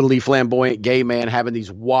 where openly flamboyant gay man having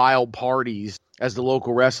these wild parties as the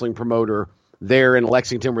local wrestling promoter there in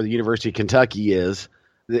Lexington, where the University of Kentucky is,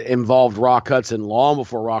 that involved Rock Hudson long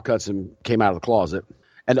before Rock Hudson came out of the closet,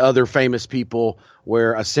 and other famous people,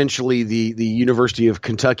 where essentially the University of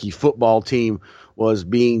Kentucky football team was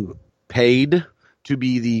being paid to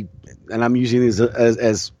be and I'm using these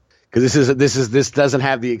as because this doesn't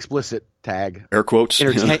have the explicit tag, air quotes,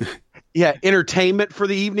 entertainment for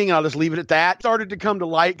the evening. And I'll just leave it at that. Started to come to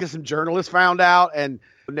light because some journalists found out, and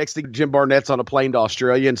next thing, Jim Barnett's on a plane to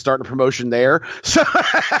Australia and starting a promotion there. So,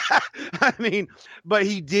 I mean, but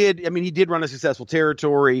he did run a successful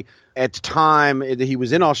territory at the time that he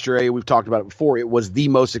was in Australia. We've talked about it before. It was the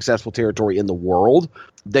most successful territory in the world.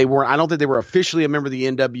 I don't think they were officially a member of the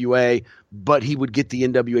NWA, but he would get the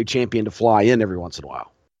NWA champion to fly in every once in a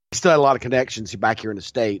while. He still had a lot of connections back here in the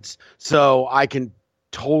States. So I can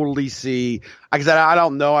totally see. Like I said, I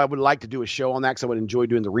don't know. I would like to do a show on that because I would enjoy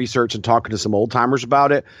doing the research and talking to some old timers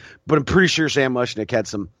about it. But I'm pretty sure Sam Mushnick had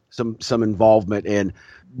some involvement in,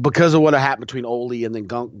 because of what happened between Ole and then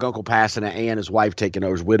Gunkel passing and his wife taking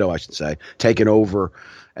over, his widow, I should say, taking over,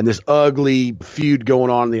 and this ugly feud going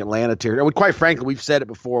on in the Atlanta territory. And quite frankly, we've said it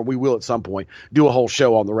before, and we will at some point do a whole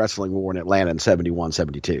show on the wrestling war in Atlanta in 71,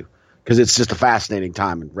 72, because it's just a fascinating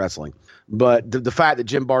time in wrestling. But the fact that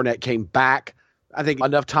Jim Barnett came back, I think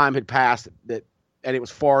enough time had passed and it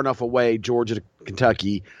was far enough away, Georgia to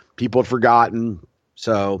Kentucky, people had forgotten.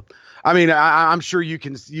 So, I mean, I'm sure you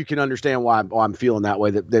can understand why I'm feeling that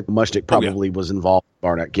way, that Mushnick probably was involved with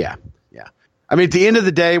Barnett. Yeah. I mean, at the end of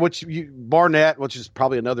the day, Barnett, which is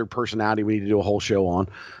probably another personality we need to do a whole show on.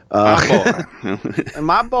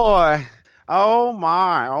 My boy. Oh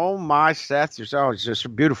my, Seth, you're just a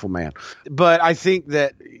beautiful man. But I think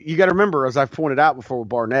that you got to remember, as I've pointed out before with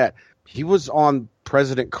Barnett, he was on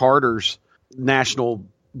President Carter's National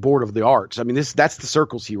Board of the Arts. I mean, that's the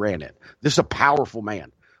circles he ran in. This is a powerful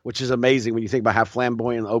man, which is amazing when you think about how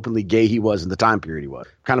flamboyant and openly gay he was in the time period he was.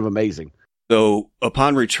 Kind of amazing. So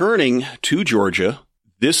upon returning to Georgia,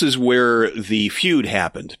 this is where the feud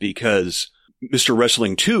happened, because Mr.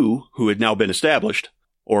 Wrestling 2, who had now been established,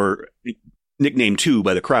 or nicknamed 2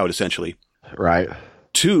 by the crowd, essentially. Right.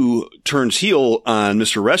 2 turns heel on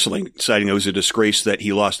Mr. Wrestling, deciding it was a disgrace that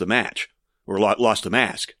he lost the match, or lost the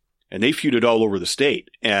mask. And they feuded all over the state.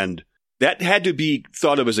 And that had to be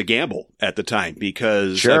thought of as a gamble at the time,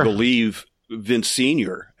 because I believe Vince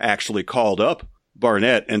Sr. actually called up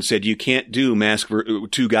Barnett and said, you can't do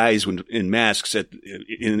two guys in masks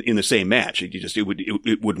in the same match.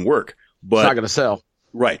 It wouldn't work. But it's not going to sell.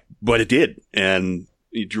 Right. But it did. And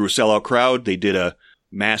it drew a sellout crowd. They did a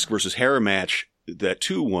mask versus hair match that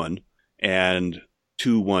 2 won, and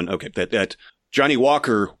 2 won. Okay. That Johnny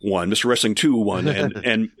Walker won. Mr. Wrestling 2 won.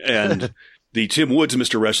 And the Tim Woods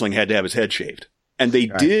Mr. Wrestling had to have his head shaved. And they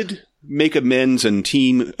did make amends and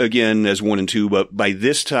team again as 1 and 2. But by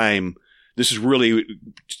this time, this is really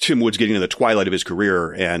Tim Woods getting to the twilight of his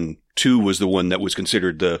career, and 2 was the one that was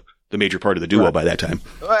considered the major part of the duo by that time.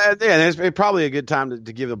 Yeah, it's probably a good time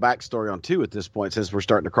to give a backstory on 2 at this point, since we're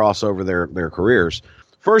starting to cross over their careers.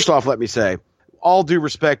 First off, let me say, all due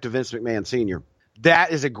respect to Vince McMahon Sr.,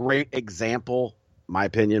 that is a great example, in my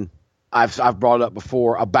opinion, I've brought up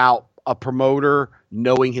before about a promoter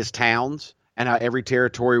knowing his towns and how every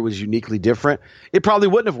territory was uniquely different. It probably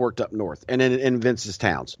wouldn't have worked up north and in Vince's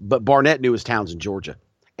towns, but Barnett knew his towns in Georgia,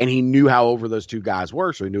 and he knew how over those two guys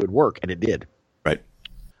were, so he knew it'd work, and it did. Right.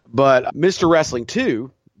 But Mr. Wrestling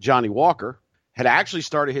 2, Johnny Walker, had actually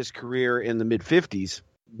started his career in the mid-'50s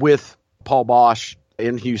with Paul Bosch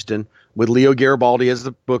in Houston, with Leo Garibaldi as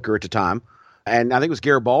the booker at the time. And I think it was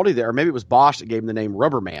Garibaldi there, or maybe it was Bosch that gave him the name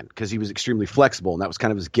Rubber Man because he was extremely flexible, and that was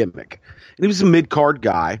kind of his gimmick. And he was a mid-card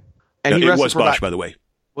guy. And it was Bosch, by the way.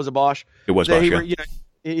 Was it Bosch? It was Bosch,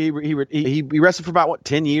 He wrestled for about,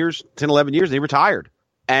 10 years, 10, 11 years, and he retired.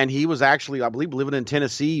 And he was actually, I believe, living in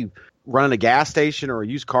Tennessee, running a gas station or a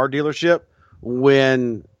used car dealership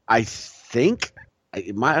when I think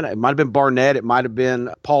it might have been Barnett. It might have been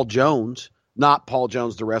Paul Jones, not Paul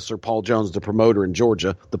Jones, the wrestler, Paul Jones, the promoter in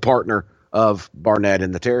Georgia, the partner of Barnett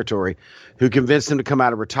in the territory, who convinced him to come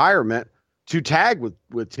out of retirement to tag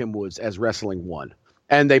with Tim Woods as Wrestling 1.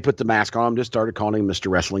 And they put the mask on him, just started calling him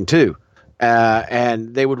Mr. Wrestling 2.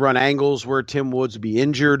 And they would run angles where Tim Woods would be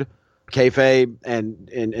injured, kayfabe,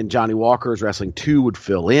 and Johnny Walker as Wrestling 2 would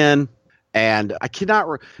fill in. And I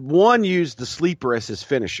cannot one used the sleeper as his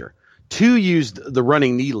finisher. 2 used the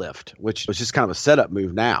running knee lift, which was just kind of a setup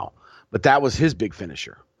move now. But that was his big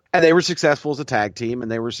finisher. And they were successful as a tag team,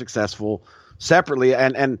 and they were successful separately.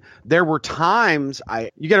 And there were times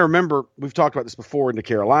you got to remember, we've talked about this before in the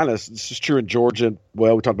Carolinas. This is true in Georgia.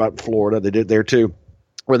 Well, we talked about Florida. They did there too.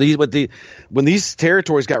 When these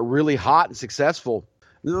territories got really hot and successful,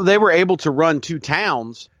 they were able to run 2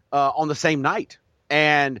 towns on the same night.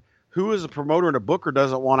 And who is a promoter and a booker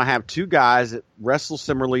doesn't want to have 2 guys that wrestle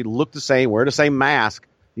similarly, look the same, wear the same mask?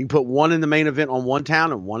 You can put one in the main event on one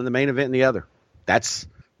town and one in the main event in the other. That's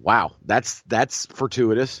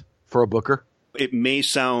fortuitous for a booker. It may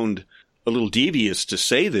sound a little devious to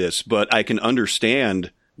say this, but I can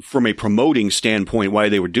understand from a promoting standpoint why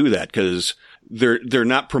they would do that, because they're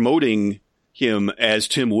not promoting him as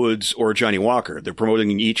Tim Woods or Johnny Walker. They're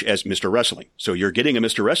promoting each as Mr. Wrestling. So you're getting a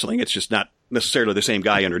Mr. Wrestling. It's just not necessarily the same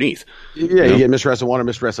guy underneath. Yeah, you get Mr. Wrestling 1 or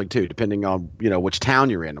Mr. Wrestling 2, depending on which town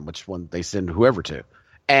you're in and which one they send whoever to.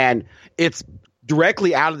 And it's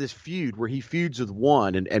directly out of this feud where he feuds with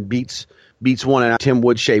one and beats one, and Tim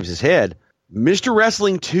Woods shaves his head. Mr.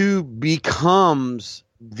 Wrestling 2 becomes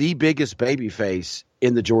the biggest babyface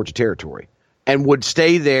in the Georgia territory and would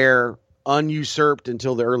stay there unusurped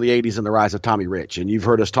until the early 80s and the rise of Tommy Rich. And you've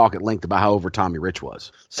heard us talk at length about how over Tommy Rich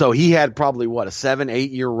was. So he had probably, a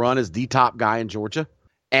 7-8 year run as the top guy in Georgia.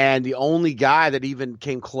 And the only guy that even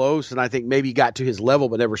came close and I think maybe got to his level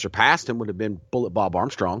but never surpassed him would have been Bullet Bob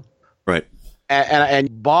Armstrong. Right.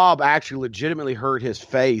 And Bob actually legitimately hurt his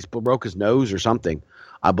face, but broke his nose or something,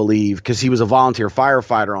 I believe, because he was a volunteer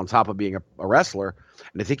firefighter on top of being a wrestler.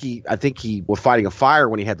 And I think he was fighting a fire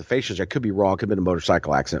when he had the face injury. I could be wrong. Could have been a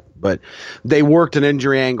motorcycle accident. But they worked an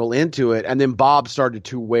injury angle into it. And then Bob started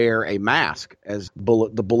to wear a mask as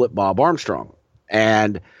the Bullet Bob Armstrong.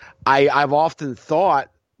 And I've often thought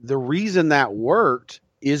the reason that worked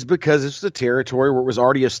is because it's the territory where it was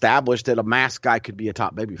already established that a masked guy could be a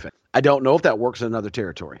top babyface. I don't know if that works in another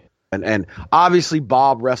territory. And obviously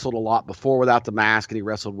Bob wrestled a lot before without the mask, and he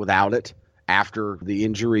wrestled without it after the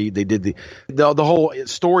injury. They did the whole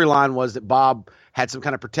storyline was that Bob had some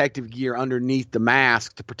kind of protective gear underneath the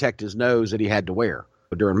mask to protect his nose that he had to wear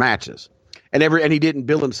during matches. And he didn't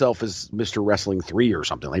bill himself as Mr. Wrestling 3 or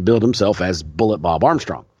something. He billed himself as Bullet Bob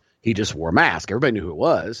Armstrong. He just wore a mask. Everybody knew who it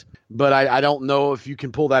was. But I don't know if you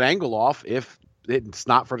can pull that angle off if it's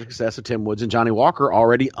not for the success of Tim Woods and Johnny Walker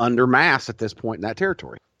already under mask at this point in that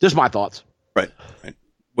territory. Just my thoughts. Right.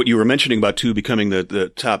 What you were mentioning about too becoming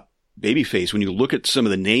the top babyface, when you look at some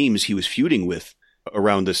of the names he was feuding with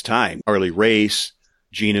around this time, Harley Race,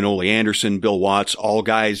 Gene and Ole Anderson, Bill Watts, all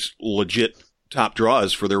guys legit top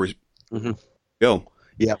draws for their go.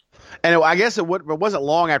 Yeah. And I guess it wasn't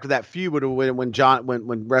long after that feud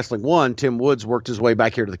when Wrestling 1, Tim Woods worked his way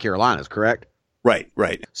back here to the Carolinas, correct?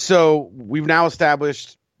 Right. So we've now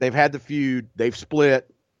established they've had the feud, they've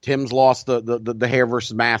split. Tim's lost the hair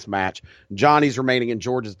versus mask match. Johnny's remaining in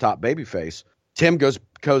Georgia's top babyface. Tim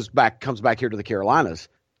comes back here to the Carolinas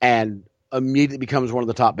and immediately becomes one of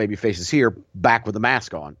the top babyfaces here, back with the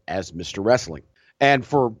mask on as Mr. Wrestling. And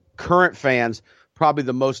for current fans, probably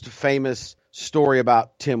the most famous story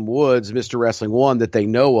about Tim Woods, Mr. Wrestling 1, that they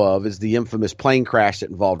know of is the infamous plane crash that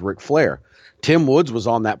involved Ric Flair. Tim Woods was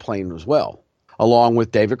on that plane as well, along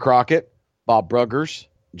with David Crockett, Bob Bruggers,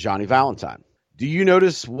 Johnny Valentine. Do you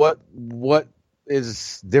notice what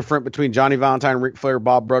is different between Johnny Valentine, Ric Flair,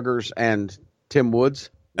 Bob Bruggers, and Tim Woods?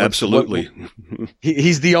 Absolutely.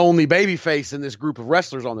 He's the only babyface in this group of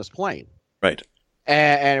wrestlers on this plane. Right.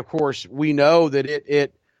 And of course, we know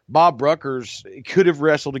that Bob Bruckers could have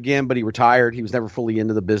wrestled again, but he retired. He was never fully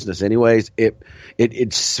into the business anyways.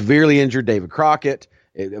 It severely injured David Crockett.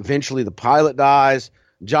 Eventually the pilot dies.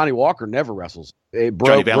 Johnny Walker never wrestles.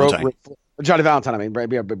 Johnny Valentine. Johnny Valentine,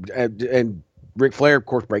 and Ric Flair, of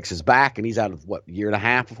course, breaks his back, and he's out of, a year and a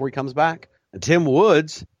half before he comes back. And Tim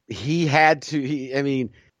Woods, Ric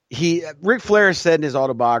Flair said in his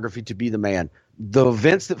autobiography, To Be the Man, the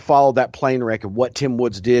events that followed that plane wreck and what Tim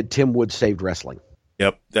Woods did, Tim Woods saved wrestling.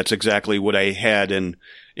 Yep, that's exactly what I had in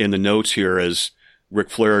the notes here, as Ric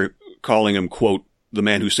Flair calling him, quote, the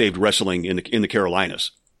man who saved wrestling in the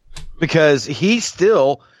Carolinas. Because he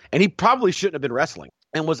probably shouldn't have been wrestling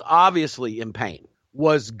and was obviously in pain,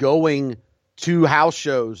 was going to house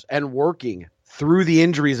shows and working through the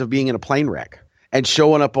injuries of being in a plane wreck and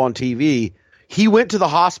showing up on TV. He went to the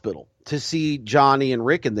hospital to see Johnny and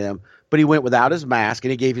Rick and them, but he went without his mask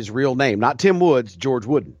and he gave his real name, not Tim Woods, George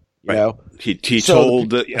Wooden. You know,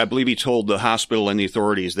 I believe he told the hospital and the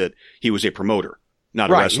authorities that he was a promoter,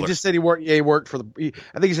 not a wrestler. He just said he worked for I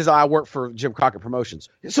think he says, I work for Jim Crockett Promotions.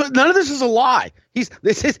 So none of this is a lie. He's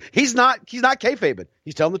not kayfabing.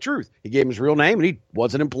 He's telling the truth. He gave him his real name and he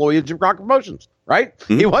was an employee of Jim Crockett Promotions, right?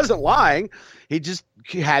 Mm-hmm. He wasn't lying. He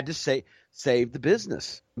had to save the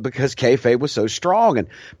business because kayfabe was so strong, and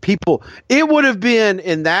it would have been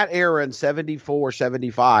in that era in 74,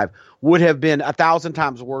 75 would have been 1,000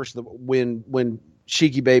 times worse than when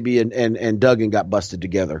Sheiky Baby and Duggan got busted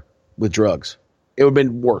together with drugs. It would have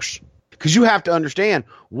been worse because you have to understand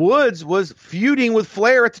Woods was feuding with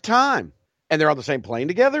Flair at the time, and they're on the same plane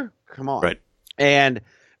together. Come on. Right. And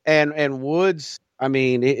Woods,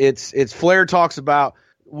 it's Flair talks about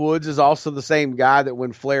Woods is also the same guy that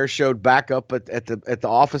when Flair showed back up at the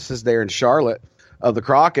offices there in Charlotte of the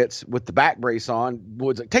Crockett's with the back brace on,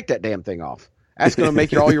 Woods like, take that damn thing off. That's going to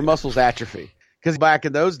make all your muscles atrophy. Because back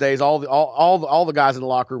in those days, all the guys in the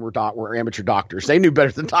locker room were amateur doctors. They knew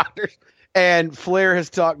better than doctors. And Flair has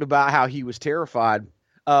talked about how he was terrified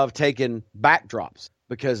of taking back drops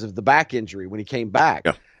because of the back injury when he came back.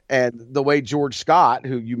 Yeah. And the way George Scott,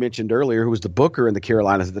 who you mentioned earlier, who was the booker in the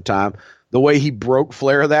Carolinas at the time, the way he broke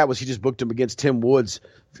Flair of that was he just booked him against Tim Woods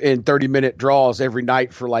in 30-minute draws every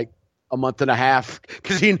night for like a month and a half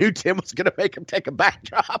because he knew Tim was going to make him take a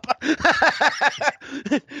backdrop.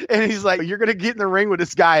 And he's like, you're going to get in the ring with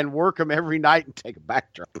this guy and work him every night and take a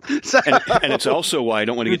backdrop. And it's also why I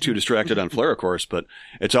don't want to get too distracted on Flair, of course, but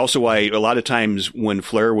it's also why a lot of times when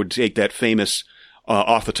Flair would take that famous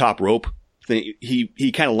off the top rope thing,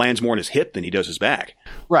 he kind of lands more on his hip than he does his back.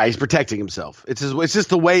 Right. He's protecting himself. It's just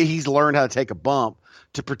the way he's learned how to take a bump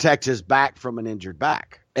to protect his back from an injured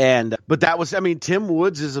back. But that was, Tim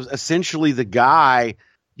Woods is essentially the guy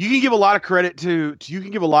you can give a lot of credit to. You can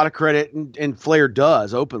give a lot of credit, and Flair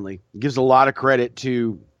does openly. He gives a lot of credit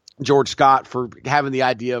to George Scott for having the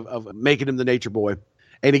idea of making him the Nature Boy,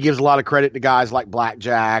 and he gives a lot of credit to guys like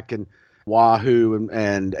Blackjack and Wahoo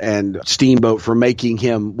and Steamboat for making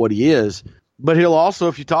him what he is. But he'll also,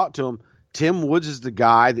 if you talk to him, Tim Woods is the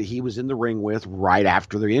guy that he was in the ring with right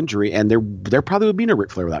after the injury, and there probably would be no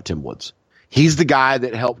Ric Flair without Tim Woods. He's the guy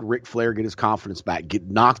that helped Ric Flair get his confidence back,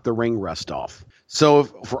 knock the ring rust off. So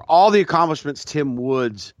for all the accomplishments Tim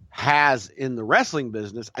Woods has in the wrestling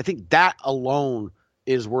business, I think that alone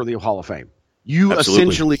is worthy of Hall of Fame. You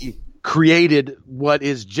essentially created what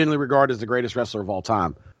is generally regarded as the greatest wrestler of all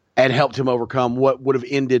time and helped him overcome what would have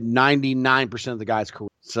ended 99% of the guy's career.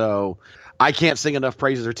 So I can't sing enough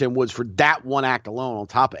praises for Tim Woods for that one act alone on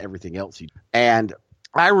top of everything else he did. And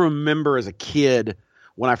I remember as a kid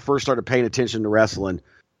when I first started paying attention to wrestling,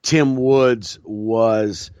 Tim Woods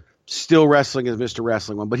was still wrestling as Mr.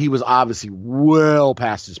 Wrestling One, but he was obviously well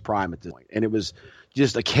past his prime at this point. And it was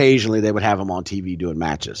just occasionally they would have him on TV doing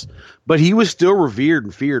matches. But he was still revered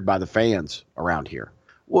and feared by the fans around here.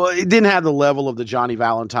 Well, it didn't have the level of the Johnny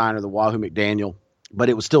Valentine or the Wahoo McDaniel, but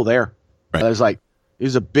it was still there. Right. It was like, he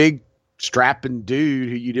was a big, strapping dude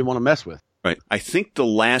who you didn't want to mess with. Right. I think the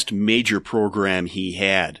last major program he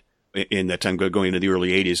had in that time going into the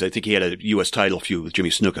early 80s, I think he had a U.S. title feud with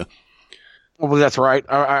Jimmy Snuka. Well, that's right.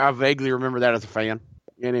 I vaguely remember that as a fan.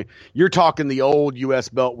 And you're talking the old U.S.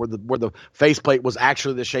 belt where the faceplate was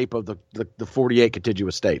actually the shape of the 48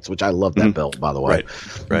 contiguous states, which I love that belt, by the way.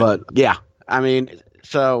 Right. But, yeah,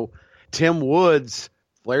 so Tim Woods,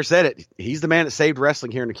 Flair said it, he's the man that saved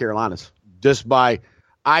wrestling here in the Carolinas. Just by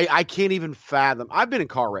I can't even fathom. I've been in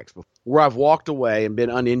car wrecks before where I've walked away and been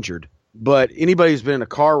uninjured. But anybody who's been in a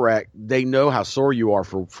car wreck, they know how sore you are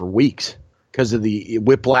for weeks because of the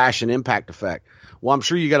whiplash and impact effect. Well, I'm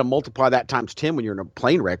sure you got to multiply that times 10 when you're in a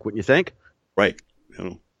plane wreck, wouldn't you think? Right.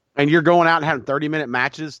 And you're going out and having 30-minute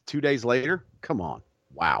matches 2 days later? Come on.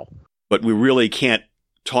 Wow. But we really can't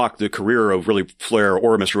talk the career of really Flair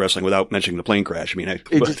or Mr. Wrestling without mentioning the plane crash. I mean,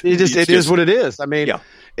 it is what it is. I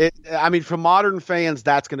mean, for modern fans,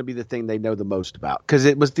 that's going to be the thing they know the most about because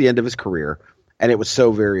it was the end of his career and it was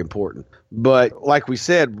so very important. But like we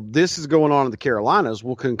said, this is going on in the Carolinas.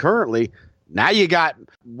 Well, concurrently, now you got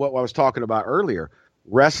what I was talking about earlier,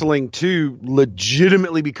 Wrestling 2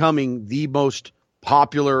 legitimately becoming the most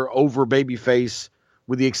popular over babyface,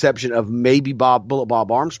 with the exception of maybe Bullet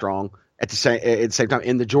Bob Armstrong at the same time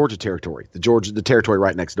in the Georgia territory, the territory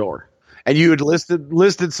right next door. And you had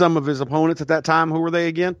listed some of his opponents at that time. Who were they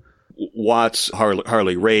again? Watts,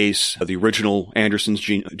 Harley Race, the original Andersons,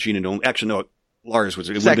 Gina Noli. Actually, no, Lars was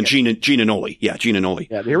it. It would have been Gina Noli. Yeah, Gina Noli.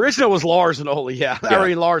 Yeah, the original was Lars and Oli. Yeah, I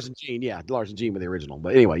mean Lars and Gene. Yeah, Lars and Gene were the original.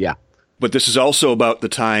 But anyway, yeah. But this is also about the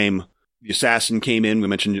time the Assassin came in. We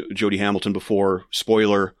mentioned Jody Hamilton before.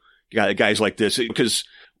 Spoiler, you got guys like this because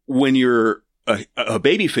when you're a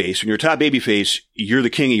baby face, when you're a top baby face, you're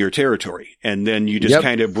the king of your territory. And then you just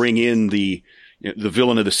kind of bring in the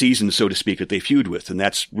villain of the season, so to speak, that they feud with. And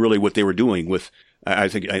that's really what they were doing with, I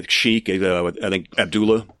think Sheik, I think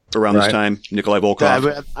Abdullah around this time, Nikolai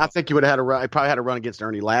Volkov. I think he would have had a run. He probably had a run against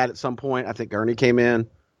Ernie Ladd at some point. I think Ernie came in.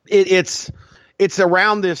 It's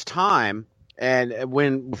around this time. And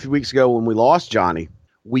a few weeks ago when we lost Johnny,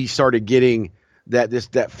 we started getting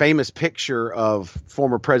that famous picture of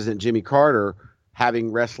former President Jimmy Carter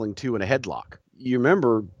having Wrestling 2 in a headlock. You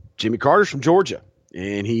remember Jimmy Carter's from Georgia,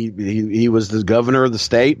 and he was the governor of the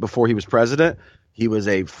state before he was president. He was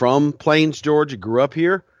from Plains, Georgia, grew up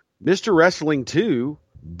here. Mr. Wrestling 2,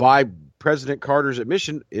 by President Carter's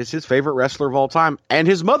admission, is his favorite wrestler of all time and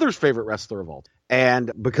his mother's favorite wrestler of all time.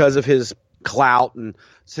 And because of his clout and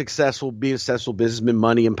being a successful businessman,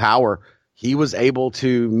 money and power, he was able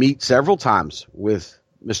to meet several times with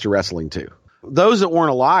Mr. Wrestling 2. Those that weren't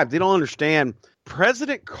alive, they don't understand.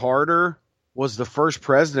 President Carter was the first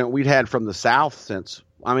president we'd had from the South since,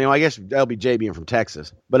 I guess LBJ being from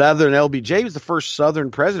Texas. But other than LBJ, he was the first Southern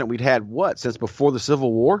president we'd had, since before the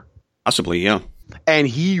Civil War? Possibly, yeah. And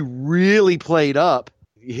he really played up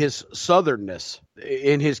his Southernness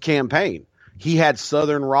in his campaign. He had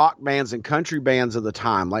Southern rock bands and country bands of the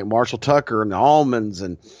time, like Marshall Tucker and the Almonds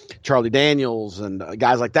and Charlie Daniels and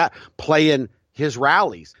guys like that, playing his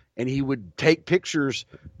rallies. And he would take pictures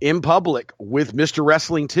in public with Mr.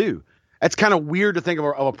 Wrestling 2. It's kind of weird to think of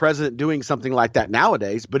a president doing something like that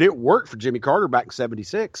nowadays, but it worked for Jimmy Carter back in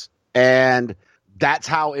 76. And that's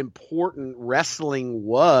how important wrestling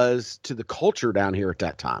was to the culture down here at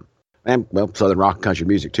that time. And, Southern rock and country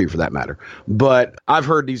music, too, for that matter. But I've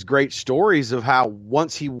heard these great stories of how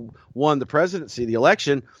once he won the presidency, the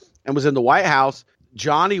election, and was in the White House,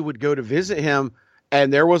 Johnny would go to visit him,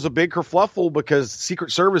 and there was a big kerfluffle because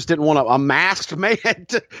Secret Service didn't want a masked man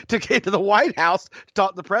to get to the White House to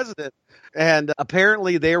talk to the president. And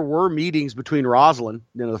apparently there were meetings between Rosalind,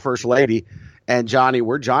 the First Lady, and Johnny,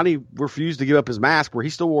 where Johnny refused to give up his mask, where he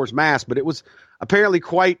still wore his mask, but it was apparently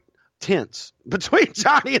quite tense between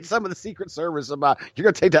Johnny and some of the Secret Service about, you're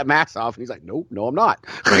going to take that mask off. And he's like, no, I'm not.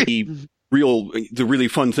 The really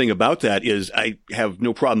fun thing about that is I have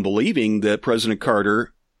no problem believing that President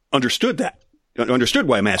Carter understood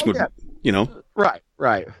why a mask would,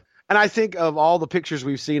 Right. And I think of all the pictures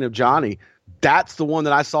we've seen of Johnny, that's the one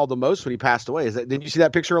that I saw the most when he passed away. Didn't you see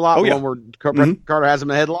that picture a lot? Oh, yeah. The one where Carter has him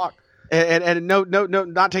in a headlock? And no,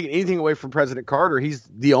 not taking anything away from President Carter. He's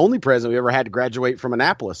the only president we ever had to graduate from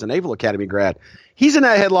Annapolis, a Naval Academy grad. He's in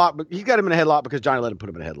that headlock, but he's got him in a headlock because Johnny let him put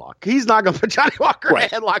him in a headlock. He's not going to put Johnny Walker in a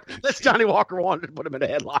headlock unless Johnny Walker wanted to put him in a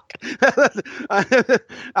headlock.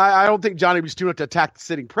 I don't think Johnny was too much to attack the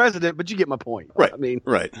sitting president, but you get my point. Right.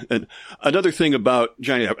 Right. And another thing about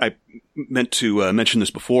Johnny, I meant to mention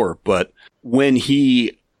this before, but when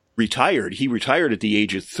he retired at the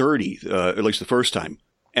age of 30, at least the first time.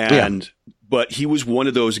 But he was one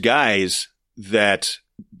of those guys that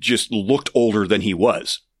just looked older than he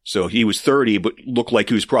was. So he was 30, but looked like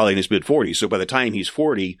he was probably in his mid 40s. So by the time he's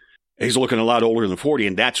 40, he's looking a lot older than 40.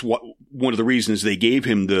 And that's one of the reasons they gave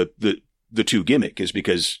him the 2 gimmick, is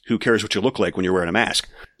because who cares what you look like when you're wearing a mask?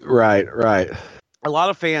 Right. A lot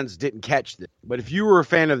of fans didn't catch this, but if you were a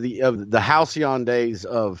fan of the halcyon days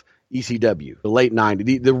of ECW, the late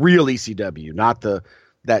 90s, the real ECW, not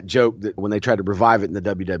that joke that when they tried to revive it in the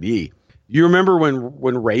WWE. You remember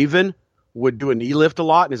when Raven would do a knee lift a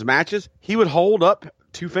lot in his matches? He would hold up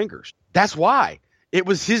 2 fingers. That's why. It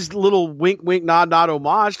was his little wink, wink, nod, nod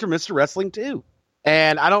homage to Mr. Wrestling 2.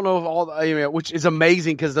 And I don't know if which is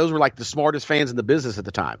amazing because those were like the smartest fans in the business at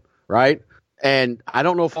the time, right? And I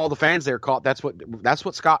don't know if all the fans there caught that's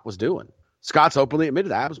what Scott was doing. Scott's openly admitted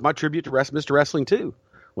that was my tribute to Mr. Wrestling too.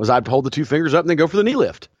 Was I'd hold the two fingers up and then go for the knee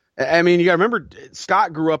lift. I mean, you got to remember,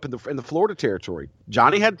 Scott grew up in the Florida territory.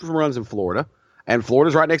 Johnny had some runs in Florida, and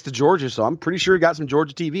Florida's right next to Georgia, so I'm pretty sure he got some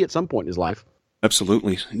Georgia TV at some point in his life.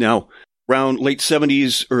 Absolutely. Now, around late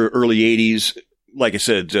 70s or early 80s, like I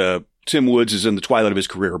said, Tim Woods is in the twilight of his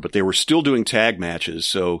career, but they were still doing tag matches.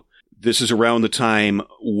 So this is around the time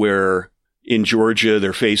where in Georgia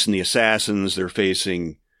they're facing the Assassins, they're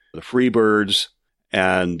facing the Freebirds,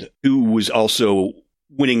 and who was also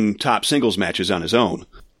winning top singles matches on his own.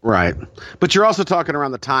 Right. But you're also talking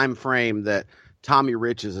around the time frame that Tommy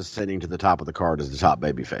Rich is ascending to the top of the card as the top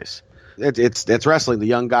babyface. It's wrestling. The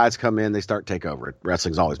young guys come in, they start take over.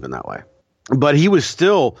 Wrestling's always been that way. But he was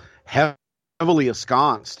still heavily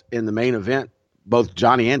ensconced in the main event. Both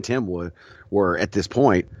Johnny and Tim were at this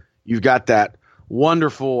point. You've got that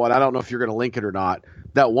wonderful, and I don't know if you're going to link it or not,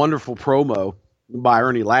 that wonderful promo by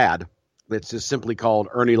Ernie Ladd. It's just simply called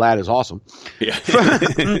Ernie Ladd is Awesome. Yeah.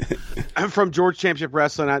 From George Championship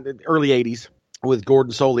Wrestling, early 80s, with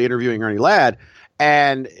Gordon Soley interviewing Ernie Ladd.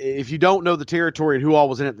 And if you don't know the territory and who all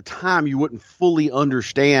was in it at the time, you wouldn't fully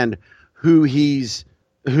understand who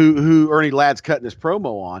Ernie Ladd's cutting his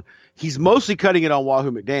promo on. He's mostly cutting it on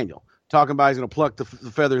Wahoo McDaniel, talking about he's going to pluck the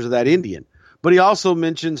feathers of that Indian. But he also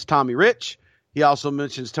mentions Tommy Rich. He also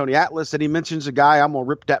mentions Tony Atlas, and he mentions a guy, I'm going to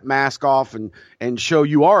rip that mask off and show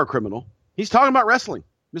you are a criminal. He's talking about wrestling.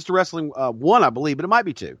 Mr. Wrestling 1, I believe, but it might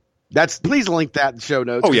be 2. Please link that in show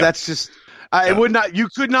notes. Oh, yeah. That's just, you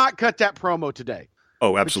could not cut that promo today.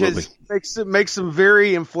 Oh, absolutely. Makes some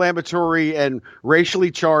very inflammatory and racially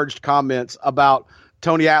charged comments about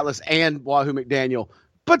Tony Atlas and Wahoo McDaniel,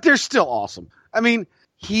 but they're still awesome. I mean,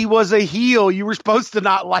 he was a heel. You were supposed to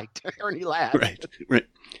not like Ernie Ladd. Right.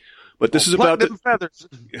 But this is about the feathers.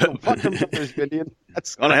 Pluck them feathers, Indian.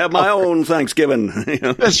 That's gonna have my own Thanksgiving.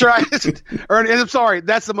 That's right. Ernie, I'm sorry.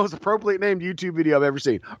 That's the most appropriate named YouTube video I've ever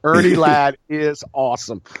seen. Ernie Ladd is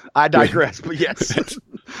awesome. I digress, but yes.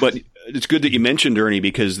 But it's good that you mentioned Ernie,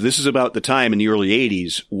 because this is about the time in the early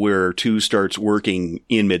 80s where 2 starts working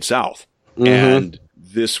in Mid-South. Mm-hmm. And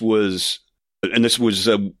this was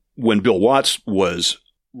when Bill Watts was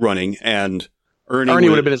running, and Ernie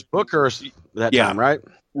would have been his booker that time, right?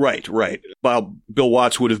 Right. Well, Bill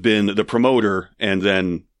Watts would have been the promoter, and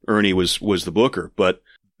then Ernie was the booker. But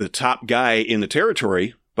the top guy in the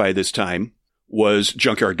territory by this time was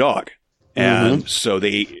Junkyard Dog. And so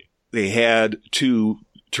they had to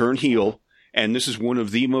turn heel, and this is one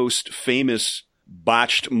of the most famous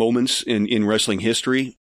botched moments in wrestling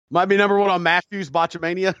history. Might be number 1 on Matthews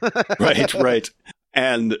Botchamania. Right.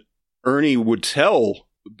 And Ernie would tell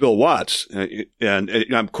Bill Watts, and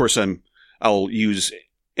of course I'll use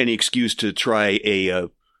any excuse to try a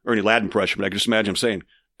Ernie Ladd impression, but I can just imagine him saying,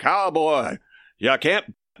 "Cowboy, you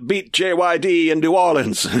can't beat JYD in New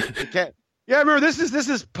Orleans." Yeah, remember this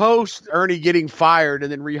is post Ernie getting fired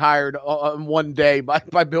and then rehired on one day by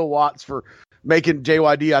Bill Watts for making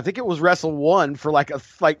JYD. I think it was Wrestle 1 for like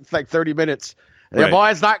 30 minutes. Right. The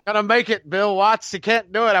boy's not gonna make it, Bill Watts. He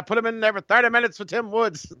can't do it. I put him in there for 30 minutes with Tim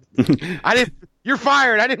Woods. You're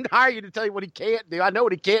fired. I didn't hire you to tell you what he can't do. I know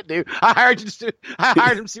what he can't do. I hired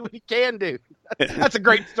him to see what he can do. That's a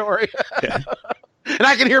great story. Yeah. And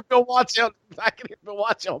I can hear Bill Watts yelling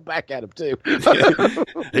back at him too.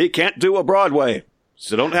 He can't do a Broadway,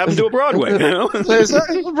 so don't have him do a Broadway. You know? It's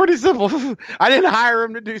pretty simple. I didn't hire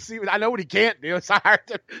him to see what I know what he can't do. So I hired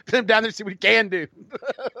him to put him down there to see what he can do.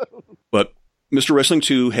 But Mr. Wrestling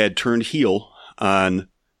 2 had turned heel on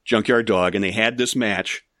Junkyard Dog, and they had this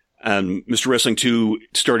match. And Mr. Wrestling 2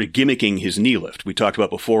 started gimmicking his knee lift. We talked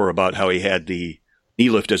about before about how he had the knee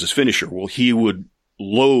lift as his finisher. Well, he would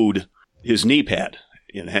load his knee pad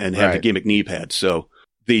and have the gimmick knee pad. So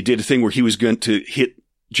they did a thing where he was going to hit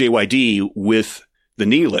JYD with the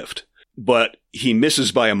knee lift, but he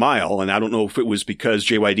misses by a mile. And I don't know if it was because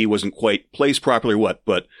JYD wasn't quite placed properly or what,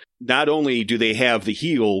 but not only do they have the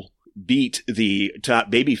heel beat the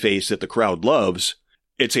top babyface that the crowd loves,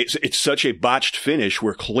 it's such a botched finish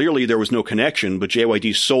where clearly there was no connection, but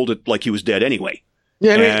JYD sold it like he was dead anyway.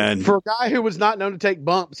 Yeah, I mean, for a guy who was not known to take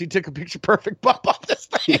bumps, he took a picture-perfect bump off this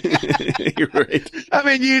thing. You're right. I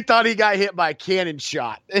mean, you thought he got hit by a cannon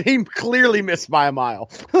shot, and he clearly missed by a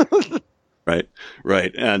mile.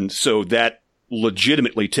 Right. And so that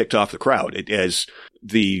legitimately ticked off the crowd. As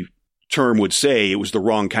the term would say, it was the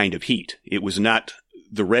wrong kind of heat. It was not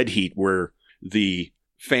the red heat where the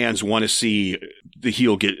fans want to see the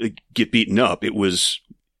heel get beaten up. It was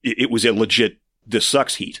a legit "this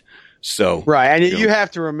sucks" heat. So right, and you have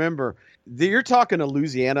to remember you're talking a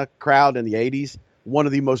Louisiana crowd in the 80s. one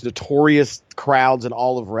of the most notorious crowds in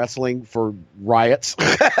all of wrestling for riots.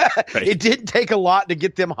 Right. It didn't take a lot to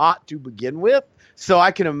get them hot to begin with. So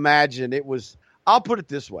I can imagine it was, I'll put it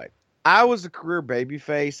this way. I was a career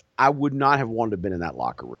babyface. I would not have wanted to have been in that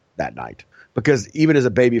locker room that night, because even as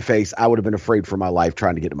a babyface, I would have been afraid for my life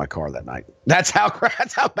trying to get to my car that night. That's how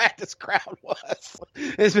bad this crowd was.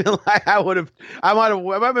 It's been like it might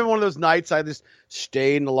have been one of those nights I just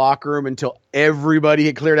stayed in the locker room until everybody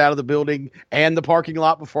had cleared out of the building and the parking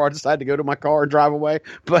lot before I decided to go to my car and drive away.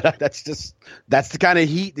 But that's the kind of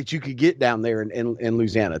heat that you could get down there in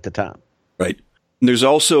Louisiana at the time. Right. There's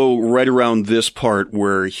also right around this part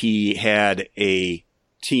where he had a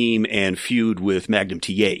team and feud with Magnum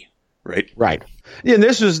TA, right? Right. Yeah, and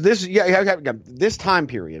this time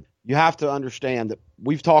period, you have to understand that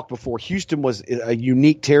we've talked before. Houston was a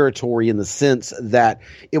unique territory in the sense that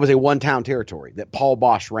it was a one-town territory that Paul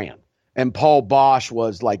Bosch ran. And Paul Bosch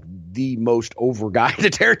was like the most over guy in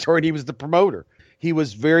the territory, and he was the promoter. He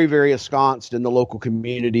was very, very ensconced in the local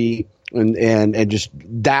community and just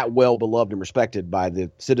that well beloved and respected by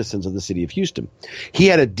the citizens of the city of Houston. He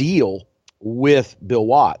had a deal with Bill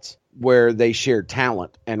Watts where they shared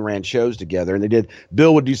talent and ran shows together. And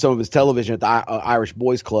Bill would do some of his television at the Irish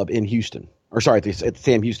Boys Club in Houston, at the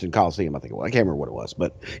Sam Houston Coliseum, I think it was. I can't remember what it was,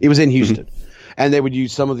 but it was in Houston. Mm-hmm. And they would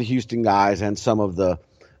use some of the Houston guys and some of the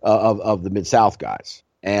of the Mid-South guys.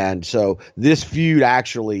 And so this feud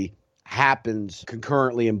actually happens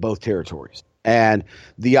concurrently in both territories. And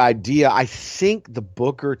the idea, I think the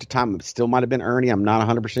booker at the time still might have been Ernie. I'm not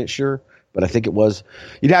 100% sure, but I think it was.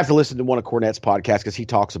 You'd have to listen to one of Cornette's podcasts because he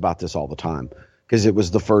talks about this all the time, because it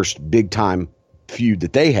was the first big time feud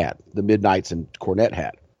that they had, the Midnights and Cornette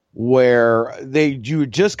had, where you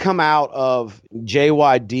had just come out of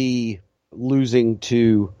JYD losing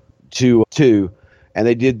to and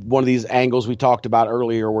they did one of these angles we talked about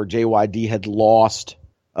earlier where JYD had lost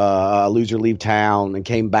Loser Leave Town and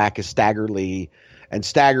came back as Stagger Lee, and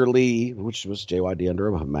Stagger Lee, which was JYD under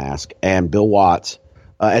a mask, and Bill Watts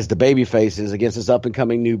as the baby faces against this up and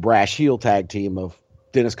coming new brash heel tag team of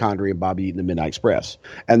Dennis Condrey and Bobby Eaton and Midnight Express.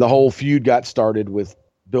 And the whole feud got started with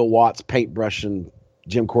Bill Watts paintbrushing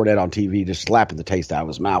Jim Cornette on TV, just slapping the taste out of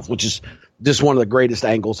his mouth, which is just one of the greatest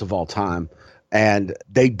angles of all time. And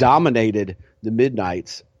they dominated the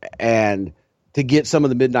Midnights, and to get some of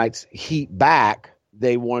the Midnights heat back,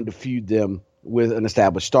 they wanted to feud them with an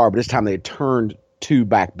established star, but this time they had turned to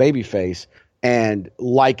back babyface. And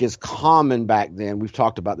like is common back then, we've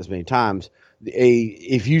talked about this many times,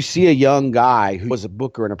 if you see a young guy who was a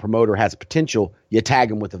booker and a promoter has potential, you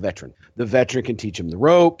tag him with a veteran. The veteran can teach him the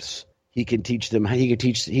ropes. He can teach him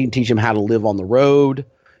how to live on the road.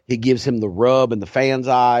 He gives him the rub in the fans'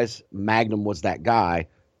 eyes. Magnum was that guy.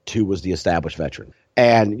 2 was the established veteran.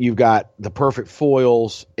 And you've got the perfect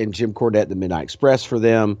foils in Jim Cornette and the Midnight Express for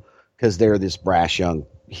them, because they're this brash young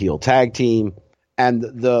heel tag team. And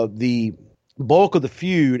the bulk of the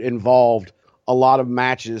feud involved a lot of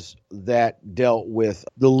matches that dealt with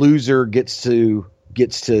the loser has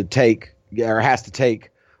to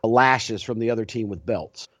take lashes from the other team with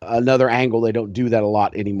belts. Another angle, they don't do that a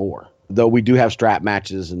lot anymore, though we do have strap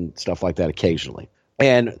matches and stuff like that occasionally.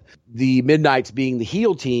 And the Midnights, being the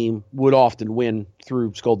heel team, would often win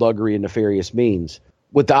through skullduggery and nefarious means,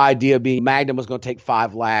 with the idea being Magnum was going to take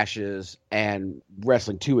 5 lashes and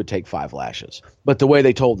Wrestling 2 would take 5 lashes. But the way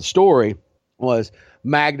they told the story was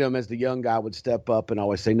Magnum, as the young guy, would step up and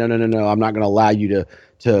always say, no, I'm not going to allow you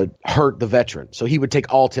to hurt the veteran. So he would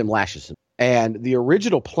take all 10 lashes. And the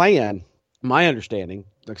original plan, my understanding,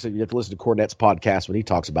 like I said, you have to listen to Cornette's podcast when he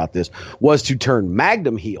talks about this, was to turn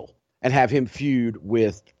Magnum heel and have him feud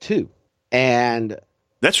with 2. And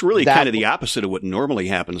that's really kind of the opposite of what normally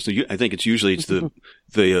happens. I think it's usually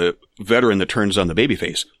the veteran that turns on the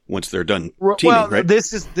babyface once they're done teaming, right?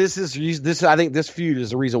 This is I think this feud is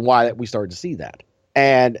the reason why we started to see that.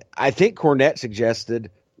 And I think Cornette suggested,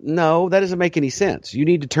 no, that doesn't make any sense. You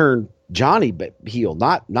need to turn Johnny heel,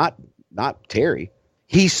 not Terry.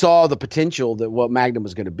 He saw the potential that what Magnum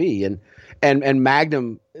was going to be, and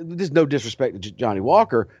Magnum, there's no disrespect to Johnny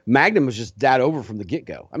Walker, Magnum was just that over from the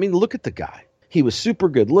get-go. I mean, look at the guy. He was super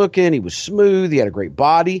good looking. He was smooth. He had a great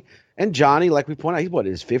body. And Johnny, like we point out, he's in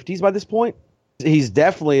his 50s by this point. He's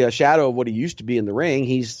definitely a shadow of what he used to be in the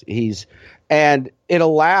ring. And it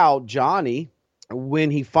allowed Johnny,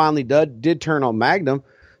 when he finally did turn on Magnum,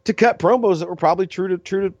 to cut promos that were probably true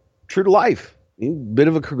to life. A bit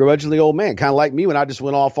of a curmudgeonly old man, kind of like me when I just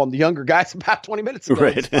went off on the younger guys about 20 minutes ago.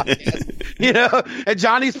 Right. And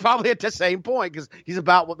Johnny's probably at the same point because he's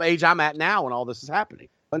about what age I'm at now when all this is happening.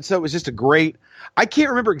 And so it was just I can't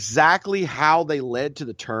remember exactly how they led to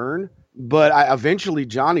the turn, But eventually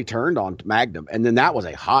Johnny turned on Magnum, and then that was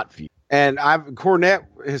a hot feud. And Cornette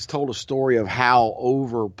has told a story of how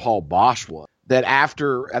over Paul Bosch was. That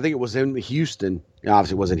after, I think it was in Houston,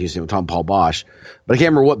 obviously it wasn't Houston, it was Tom Paul Bosch, but I can't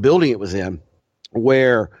remember what building it was in,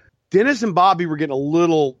 where Dennis and Bobby were getting a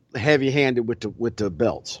little heavy-handed with the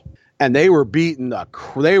belts. And they were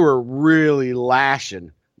they were really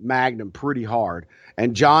lashing Magnum pretty hard.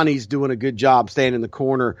 And Johnny's doing a good job staying in the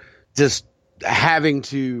corner, just having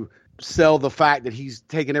to sell the fact that he's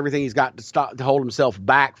taking everything he's got to hold himself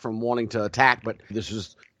back from wanting to attack. But he's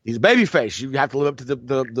a babyface. You have to live up to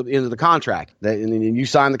the end of the contract. And you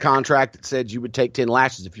signed the contract that said you would take 10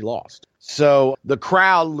 lashes if you lost. So the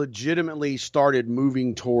crowd legitimately started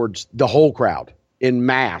moving towards, the whole crowd in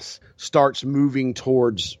mass starts moving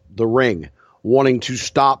towards the ring, wanting to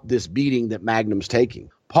stop this beating that Magnum's taking.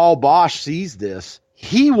 Paul Bosch sees this.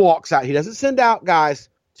 He walks out. He doesn't send out guys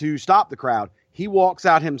to stop the crowd. He walks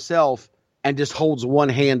out himself and just holds one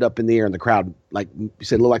hand up in the air, and the crowd, like you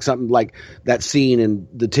said, looked like something like that scene in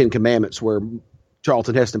the Ten Commandments where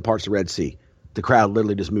Charlton Heston parts the Red Sea. The crowd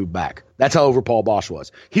literally just moved back. That's how over Paul Bosch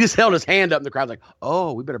was. He just held his hand up, and the crowd's like,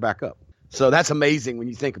 "Oh, we better back up." So that's amazing when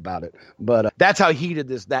you think about it. But that's how heated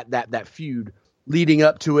that feud leading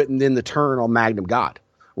up to it, and then the turn on Magnum got.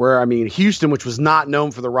 Where, I mean, Houston, which was not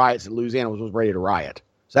known for the riots in Louisiana, was ready to riot.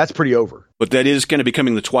 So that's pretty over. But that is kind of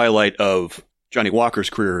becoming the twilight of Johnny Walker's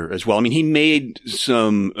career as well. I mean, he made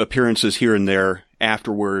some appearances here and there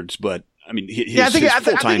afterwards, but I mean, I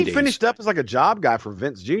think he finished up as like a job guy for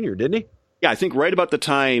Vince Jr., didn't he? Yeah, I think right about the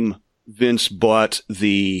time Vince bought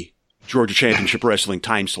the Georgia Championship Wrestling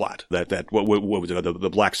time slot. What was it? The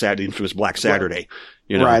Black Saturday, infamous Black Saturday. Right.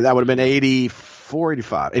 You know? Right. That would have been 84,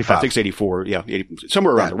 85. I think it's 84. Yeah, 80,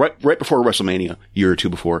 somewhere around there, right before WrestleMania, year or two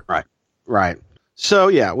before. Right. So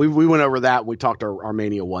yeah, we went over that. We talked our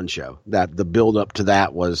Mania 1 show. That the build up to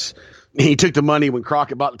that was he took the money when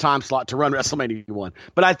Crockett bought the time slot to run WrestleMania 1.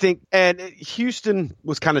 But I think, and Houston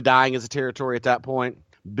was kind of dying as a territory at that point.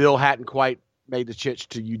 Bill hadn't quite made the switch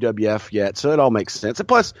to UWF yet, so it all makes sense. And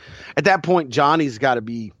plus, at that point, Johnny's got to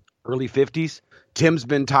be early 50s. Tim's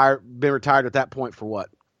been retired at that point for what,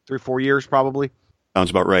 3 or 4 years probably.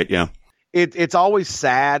 Sounds about right. Yeah. It's always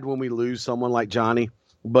sad when we lose someone like Johnny,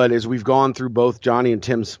 but as we've gone through both Johnny and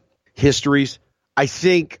Tim's histories, I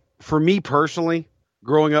think for me personally,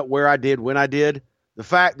 growing up where I did when I did, the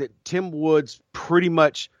fact that Tim Woods pretty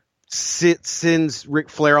much sends Ric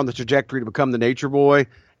Flair on the trajectory to become the Nature Boy,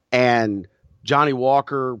 and Johnny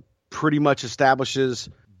Walker pretty much establishes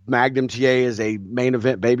Magnum TA as a main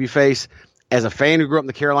event babyface. As a fan who grew up in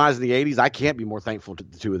the Carolinas in the 80s, I can't be more thankful to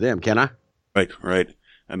the two of them, can I? Right.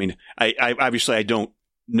 I mean, I obviously I don't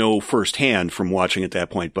know firsthand from watching at that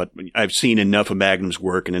point, but I've seen enough of Magnum's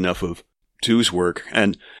work and enough of Two's work.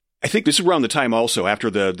 And I think this is around the time also after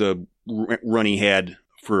the run he had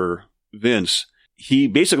for Vince. He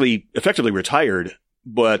basically effectively retired,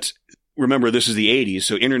 but remember, this is the 80s,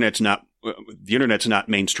 so the internet's not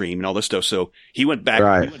mainstream and all this stuff. So he went back.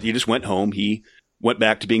 Right. He just went home. He went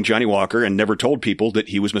back to being Johnny Walker and never told people that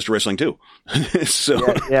he was Mr. Wrestling too.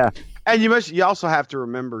 So yeah. And you also have to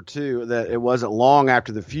remember too that it wasn't long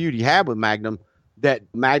after the feud he had with Magnum that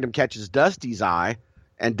Magnum catches Dusty's eye,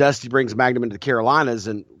 and Dusty brings Magnum into the Carolinas.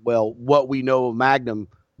 And well, what we know of Magnum,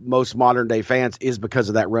 most modern day fans, is because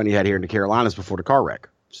of that run he had here in the Carolinas before the car wreck.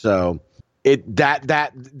 So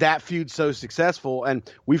that feud's so successful, and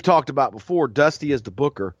we've talked about before, Dusty as the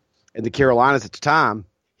booker in the Carolinas at the time,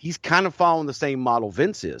 he's kind of following the same model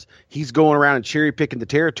Vince is. He's going around and cherry picking the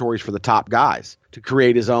territories for the top guys to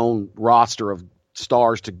create his own roster of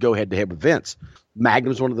stars to go head to head with Vince.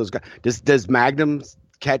 Magnum's one of those guys. Does Magnum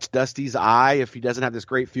catch Dusty's eye if he doesn't have this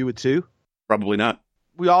great feud with Two? Probably not.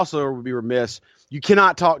 We also would be remiss. You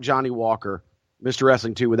cannot talk Johnny Walker, Mr.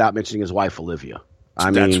 Wrestling 2, without mentioning his wife, Olivia.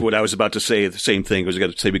 That's what I was about to say. The same thing. I was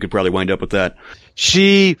going to say we could probably wind up with that.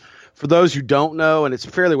 She, for those who don't know, and it's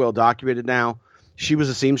fairly well documented now, she was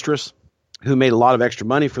a seamstress who made a lot of extra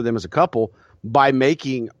money for them as a couple by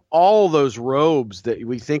making all those robes that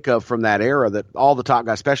we think of from that era that all the top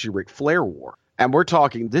guys, especially Ric Flair, wore. And we're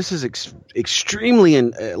talking, this is extremely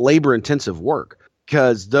labor intensive work,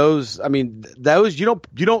 because those you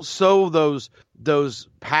don't sew those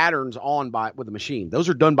patterns on with a machine. Those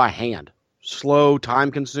are done by hand. Slow,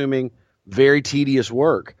 time-consuming, very tedious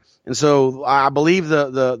work. And so I believe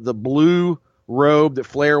the blue robe that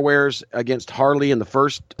Flair wears against Harley in the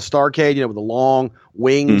first Starrcade, with the long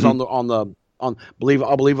wings I believe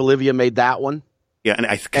Olivia made that one. Yeah, and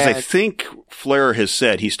I think Flair has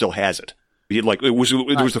said he still has it. It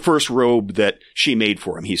was the first robe that she made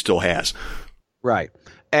for him. He still has. Right.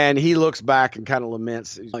 And he looks back and kind of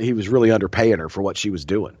laments he was really underpaying her for what she was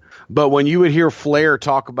doing. But when you would hear Flair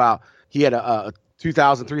talk about he had a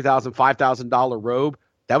 $2,000, $3,000, $5,000 robe,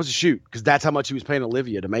 that was a shoot because that's how much he was paying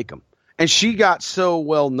Olivia to make them. And she got so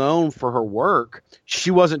well known for her work,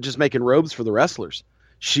 she wasn't just making robes for the wrestlers.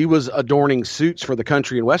 She was adorning suits for the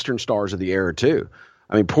country and western stars of the era too.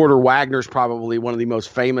 I mean, Porter Wagner's probably one of the most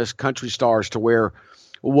famous country stars to wear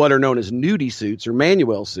what are known as nudie suits or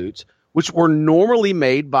Manuel suits, which were normally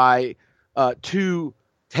made by two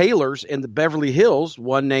tailors in the Beverly Hills,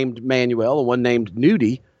 one named Manuel and one named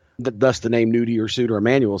Nudie, thus the name Nudie or suit or a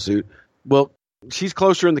Manuel suit. Well, she's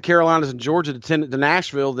closer in the Carolinas and Georgia to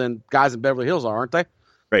Nashville than guys in Beverly Hills are, aren't they?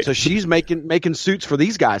 Right. So she's making suits for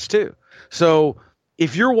these guys too. So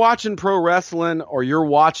if you're watching pro wrestling or you're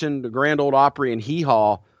watching the Grand Ole Opry and Hee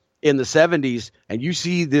Haw in the 70s and you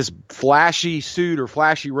see this flashy suit or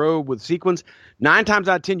flashy robe with sequins, 9 times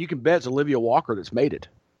out of 10, you can bet it's Olivia Walker that's made it.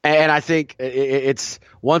 And I think it's,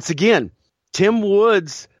 once again, Tim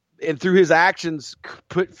Woods, and through his actions,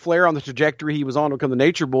 put Flair on the trajectory he was on to become the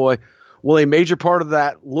Nature Boy. Well, a major part of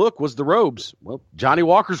that look was the robes. Well, Johnny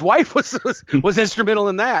Walker's wife was instrumental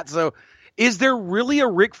in that. So is there really a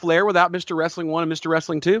Ric Flair without Mr. Wrestling 1 and Mr.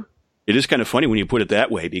 Wrestling 2? It is kind of funny when you put it that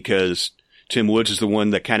way because Tim Woods is the one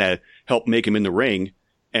that kind of helped make him in the ring.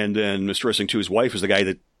 And then Mr. Wrestling 2, his wife, is the guy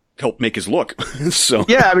that helped make his look. So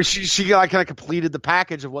yeah, I mean, she kind of completed the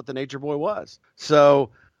package of what the Nature Boy was.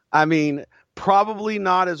 So, I mean, probably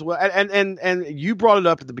not as well. And you brought it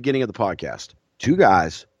up at the beginning of the podcast. 2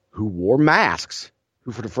 guys who wore masks,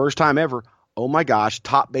 who for the first time ever, oh my gosh,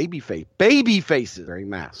 top baby faces wearing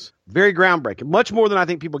masks. Very groundbreaking. Much more than I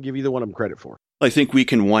think people give either one of them credit for. I think we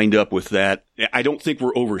can wind up with that. I don't think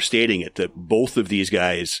we're overstating it that both of these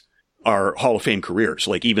guys are Hall of Fame careers,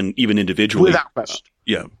 like even individually. Without question.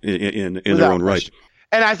 Yeah, in their own right.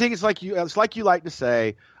 And I think it's like you like to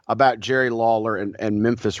say about Jerry Lawler and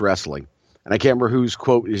Memphis Wrestling. And I can't remember whose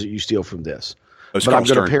quote is it you steal from this. But I'm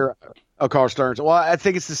going to pair Carl Stearns. Well, I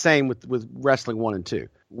think it's the same with Wrestling 1 and 2.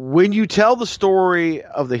 When you tell the story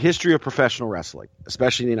of the history of professional wrestling,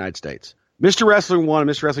 especially in the United States, Mr. Wrestling 1 and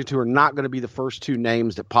Mr. Wrestling 2 are not going to be the first 2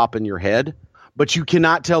 names that pop in your head, but you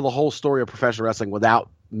cannot tell the whole story of professional wrestling without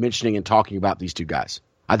mentioning and talking about these 2 guys.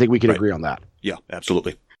 I think we can agree on that. Yeah,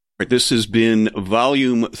 absolutely. All right, this has been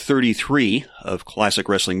volume 33 of Classic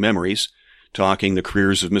Wrestling Memories, talking the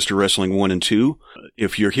careers of Mr. Wrestling 1 and 2.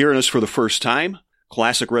 If you're hearing us for the first time,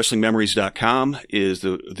 ClassicWrestlingMemories.com is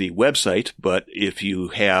the website, but if you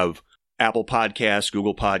have Apple Podcasts,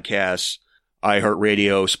 Google Podcasts,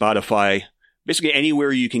 iHeartRadio, Spotify, basically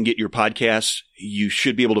anywhere you can get your podcasts, you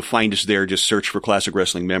should be able to find us there. Just search for Classic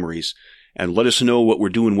Wrestling Memories. And let us know what we're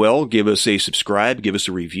doing well. Give us a subscribe. Give us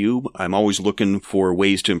a review. I'm always looking for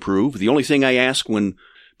ways to improve. The only thing I ask when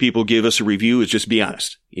people give us a review is just be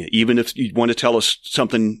honest. Even if you want to tell us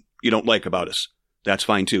something you don't like about us, that's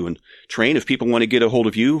fine too. And Train, if people want to get a hold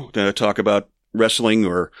of you to talk about wrestling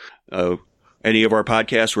or any of our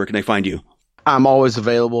podcasts, where can they find you? I'm always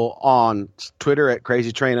available on Twitter at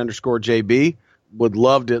crazytrain_JB. Would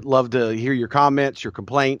love to hear your comments, your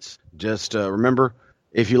complaints. Just remember,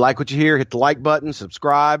 if you like what you hear, hit the like button,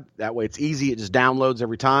 subscribe. That way it's easy. It just downloads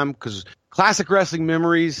every time because Classic Wrestling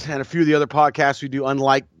Memories and a few of the other podcasts we do,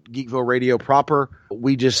 unlike Geekville Radio proper,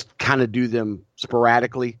 we just kind of do them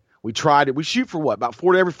sporadically. We shoot for about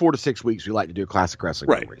every 4 to 6 weeks. We like to do Classic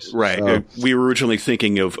Wrestling Memories. Right. So, we were originally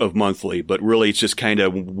thinking of monthly, but really it's just kind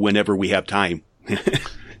of whenever we have time.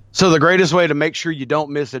 So the greatest way to make sure you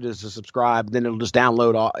don't miss it is to subscribe. Then it'll just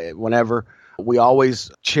download whenever. We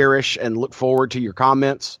always cherish and look forward to your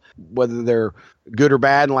comments, whether they're good or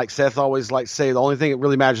bad. And like Seth always likes to say, the only thing that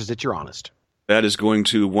really matters is that you're honest. That is going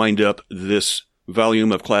to wind up this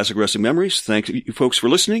volume of Classic Wrestling Memories. Thank you folks for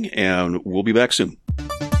listening, and we'll be back soon.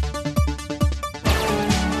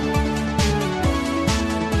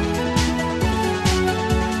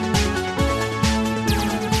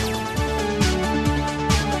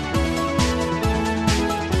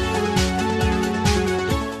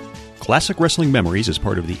 Classic Wrestling Memories is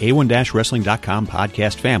part of the A1-Wrestling.com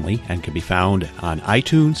podcast family and can be found on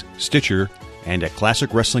iTunes, Stitcher, and at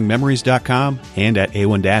ClassicWrestlingMemories.com and at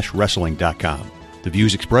A1-Wrestling.com. The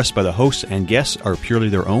views expressed by the hosts and guests are purely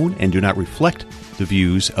their own and do not reflect the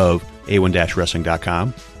views of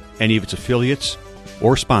A1-Wrestling.com, any of its affiliates,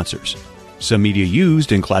 or sponsors. Some media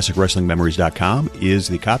used in ClassicWrestlingMemories.com is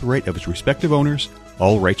the copyright of its respective owners,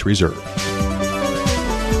 all rights reserved.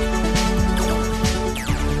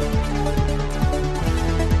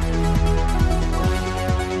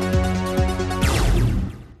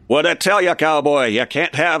 What'd I tell you, cowboy? You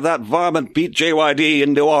can't have that varmint beat JYD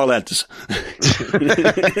in New Orleans.